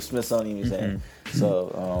 in the Smithsonian Museum.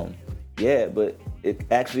 So, yeah, but it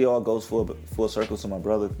actually all goes full circle to my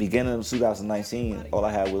brother. Beginning of 2019, all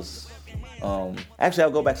I had was, actually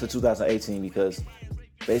I'll go back to 2018 because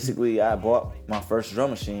basically I bought my first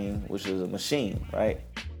drum machine, which is a machine, right?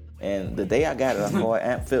 And the day I got it, I called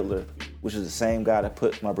Amp Fiddler, which is the same guy that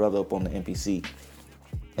put my brother up on the MPC.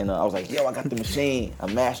 And I was like, yo, I got the machine,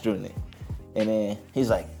 I'm mastering it. And then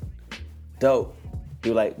he's like, dope. He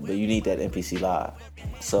was like, but you need that MPC Live.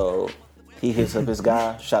 So he hits up his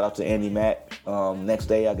guy, shout out to Andy Mack. Next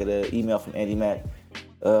day I get an email from Andy Mack.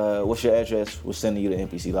 What's your address? We're sending you the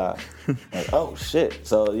MPC Live. Like, oh shit.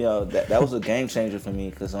 So, you know, that was a game changer for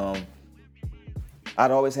me because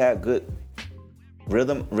I'd always had good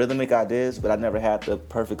rhythmic ideas, but I never had the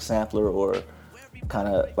perfect sampler or kind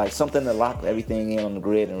of like something to lock everything in on the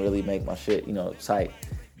grid and really make my shit, you know, tight.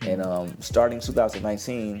 And starting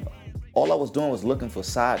 2019, all I was doing was looking for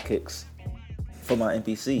sidekicks for my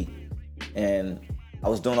MPC. And I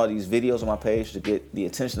was doing all these videos on my page to get the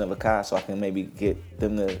attention of Akai so I can maybe get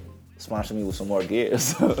them to sponsor me with some more gear.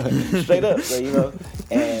 So, straight up, so, you know.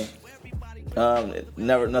 And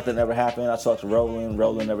nothing ever happened. I talked to Roland.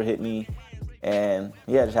 Roland never hit me. And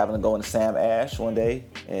yeah, just happened to go into Sam Ash one day,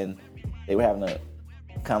 and they were having a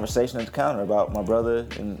conversation at the counter about my brother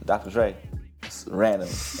and Dr. Dre. It's random.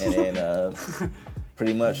 And then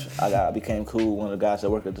pretty much I became cool with one of the guys that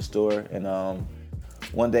worked at the store. And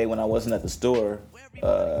one day when I wasn't at the store,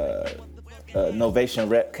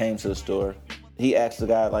 Novation rep came to the store. He asked the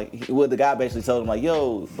guy, the guy basically told him, like,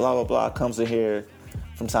 yo, blah, blah, blah, comes in here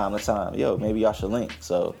from time to time. Yo, maybe y'all should link.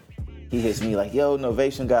 So he hits me like, yo,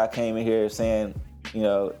 Novation guy came in here saying, you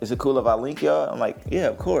know, is it cool if I link y'all? I'm like, yeah,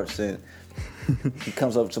 of course. And he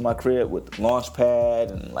comes over to my crib with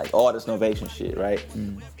Launchpad and like all this Novation shit, right?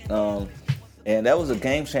 And that was a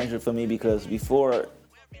game changer for me because before,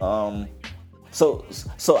 so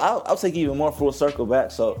I'll take you even more full circle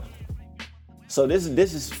back. So this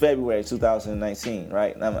is February 2019,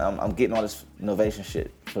 right? And I'm getting all this Novation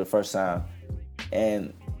shit for the first time.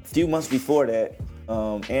 And a few months before that,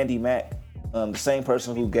 Andy Mack, the same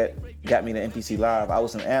person who got me the MPC Live, I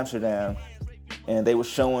was in Amsterdam, and they were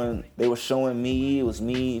showing me. It was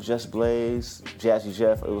me, Just Blaze, Jazzy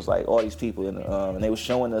Jeff. It was like all these people, and they were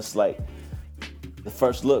showing us like the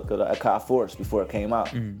first look of the Akai Force before it came out.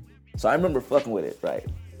 So I remember fucking with it, right?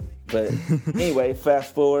 But anyway,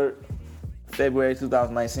 fast forward, February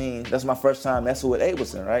 2019. That's my first time messing with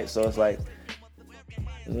Ableton, right? So it's like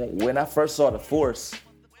when I first saw the Force,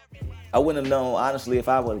 I wouldn't have known, honestly, if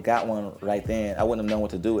I would have got one right then, I wouldn't have known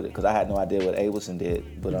what to do with it because I had no idea what Ableton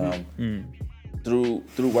did. But through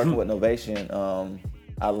working with Novation,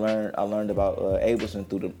 I learned about Ableton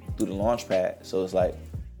through the Launchpad. So it's like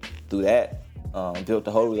through that, built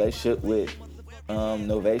the whole relationship with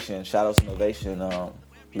Novation. Shout out to Novation.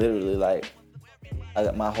 Literally, like, I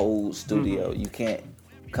got my whole studio. You can't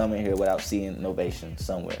come in here without seeing Novation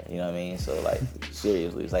somewhere. You know what I mean? So like,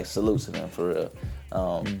 seriously, it's like salute to them for real.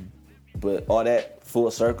 But all that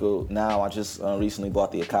full circle, now I just recently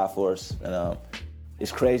bought the Akai Force, and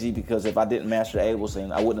it's crazy because if I didn't master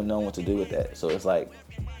Ableton, I wouldn't have known what to do with that. So it's like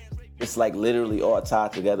literally all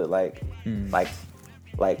tied together, like my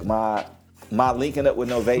linking up with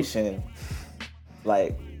Novation,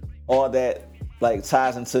 like all that like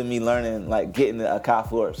ties into me learning, like getting the Akai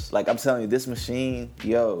Force. Like I'm telling you, this machine,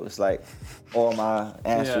 yo, it's like all my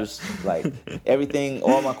answers, like everything,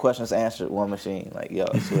 all my questions answered one machine. Like, yo,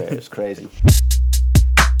 I swear, it's crazy.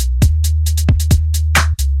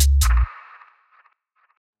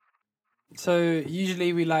 So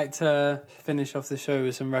usually we like to finish off the show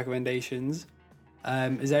with some recommendations.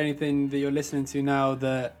 Is there anything that you're listening to now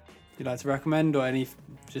that you'd like to recommend, or any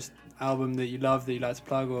just album that you love that you'd like to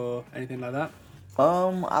plug, or anything like that?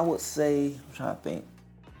 I would say, I'm trying to think.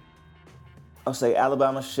 I'll say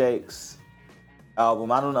Alabama Shakes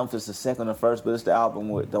album. I don't know if it's the second or first, but it's the album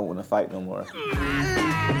with Don't Wanna Fight No More.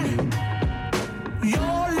 Your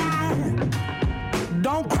line,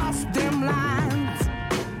 don't cross them lines.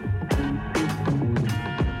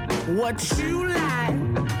 What you like,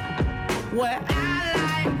 what I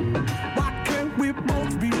like, why can't we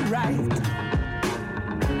both be right?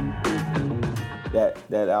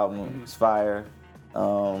 That album is fire.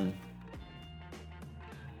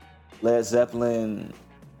 Led Zeppelin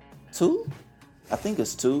 2? I think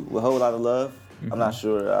it's 2, with Whole Lot of Love. I'm not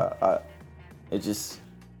sure. I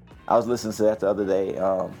was listening to that the other day.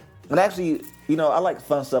 And actually, you know, I like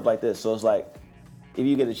fun stuff like this. So it's like, if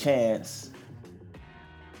you get a chance,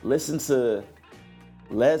 listen to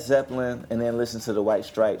Led Zeppelin and then listen to the White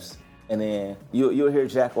Stripes, and then you'll hear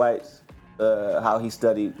Jack White's how he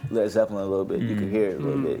studied Led Zeppelin a little bit. You can hear it a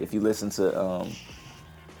little bit if you listen to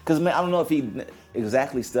because man, I don't know if he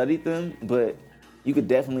exactly studied them, but you could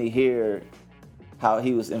definitely hear how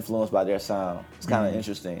he was influenced by their sound. It's kind of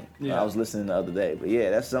interesting. Yeah. I was listening the other day, but yeah,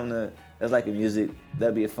 that's something that's like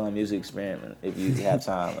that'd be a fun music experiment if you have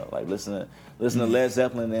time. Like listen to Led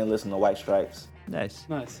Zeppelin and then listen to White Stripes. Nice.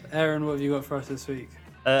 Aaron, what have you got for us this week?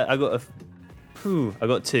 I got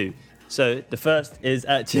two. So the first is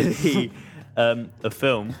actually a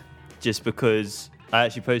film, just because I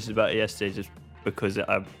actually posted about it yesterday, just because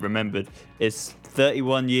I remembered. It's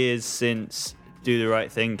 31 years since Do the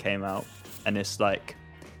Right Thing came out, and it's like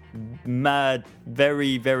mad,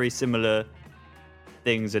 very, very similar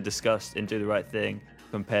things are discussed in Do the Right Thing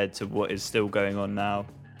compared to what is still going on now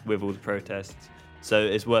with all the protests. So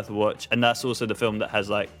it's worth a watch. And that's also the film that has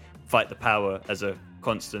like Fight the Power as a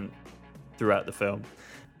constant throughout the film.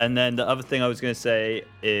 And then the other thing I was going to say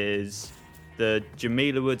is the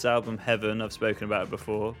Jamila Woods album Heaven. I've spoken about it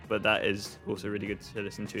before, but that is also really good to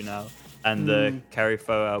listen to now. And the Carrie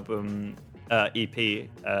Foe album EP,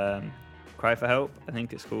 Cry for Help, I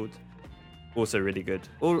think it's called. Also really good.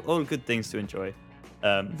 All good things to enjoy.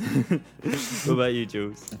 What about you,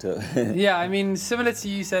 Jules? Yeah, I mean, similar to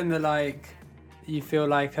you saying that, like, you feel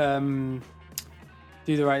like Do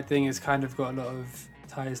the Right Thing has kind of got a lot of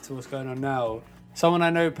ties to what's going on now. Someone I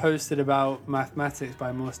know posted about Mathematics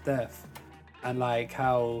by Mos Def and like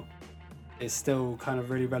how it's still kind of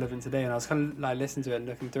really relevant today, and I was kind of like listening to it and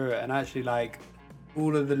looking through it, and actually like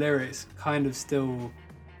all of the lyrics kind of still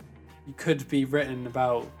could be written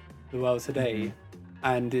about the world today.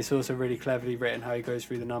 And it's also really cleverly written how he goes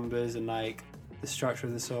through the numbers and like the structure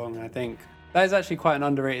of the song. And I think that is actually quite an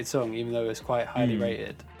underrated song, even though it's quite highly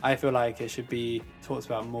rated. I feel like it should be talked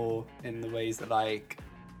about more in the ways that, like,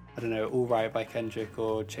 I don't know, All Right by Kendrick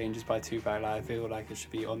or Changes by Tupac. Like, I feel like it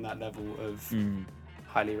should be on that level of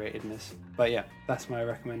highly ratedness. But yeah, that's my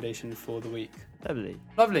recommendation for the week.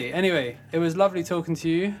 Lovely. Anyway, it was lovely talking to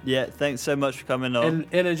you. Yeah, thanks so much for coming on.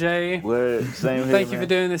 Illa J. Same here, Thank you for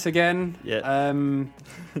doing this again. Yeah.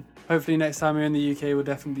 Hopefully next time you're in the UK, we'll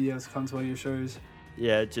definitely be able to come to one of your shows.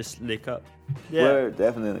 Yeah, just link up. Yeah. Word,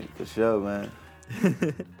 definitely, for sure, man.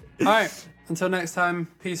 All right, until next time,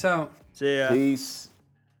 peace out. See ya. Peace.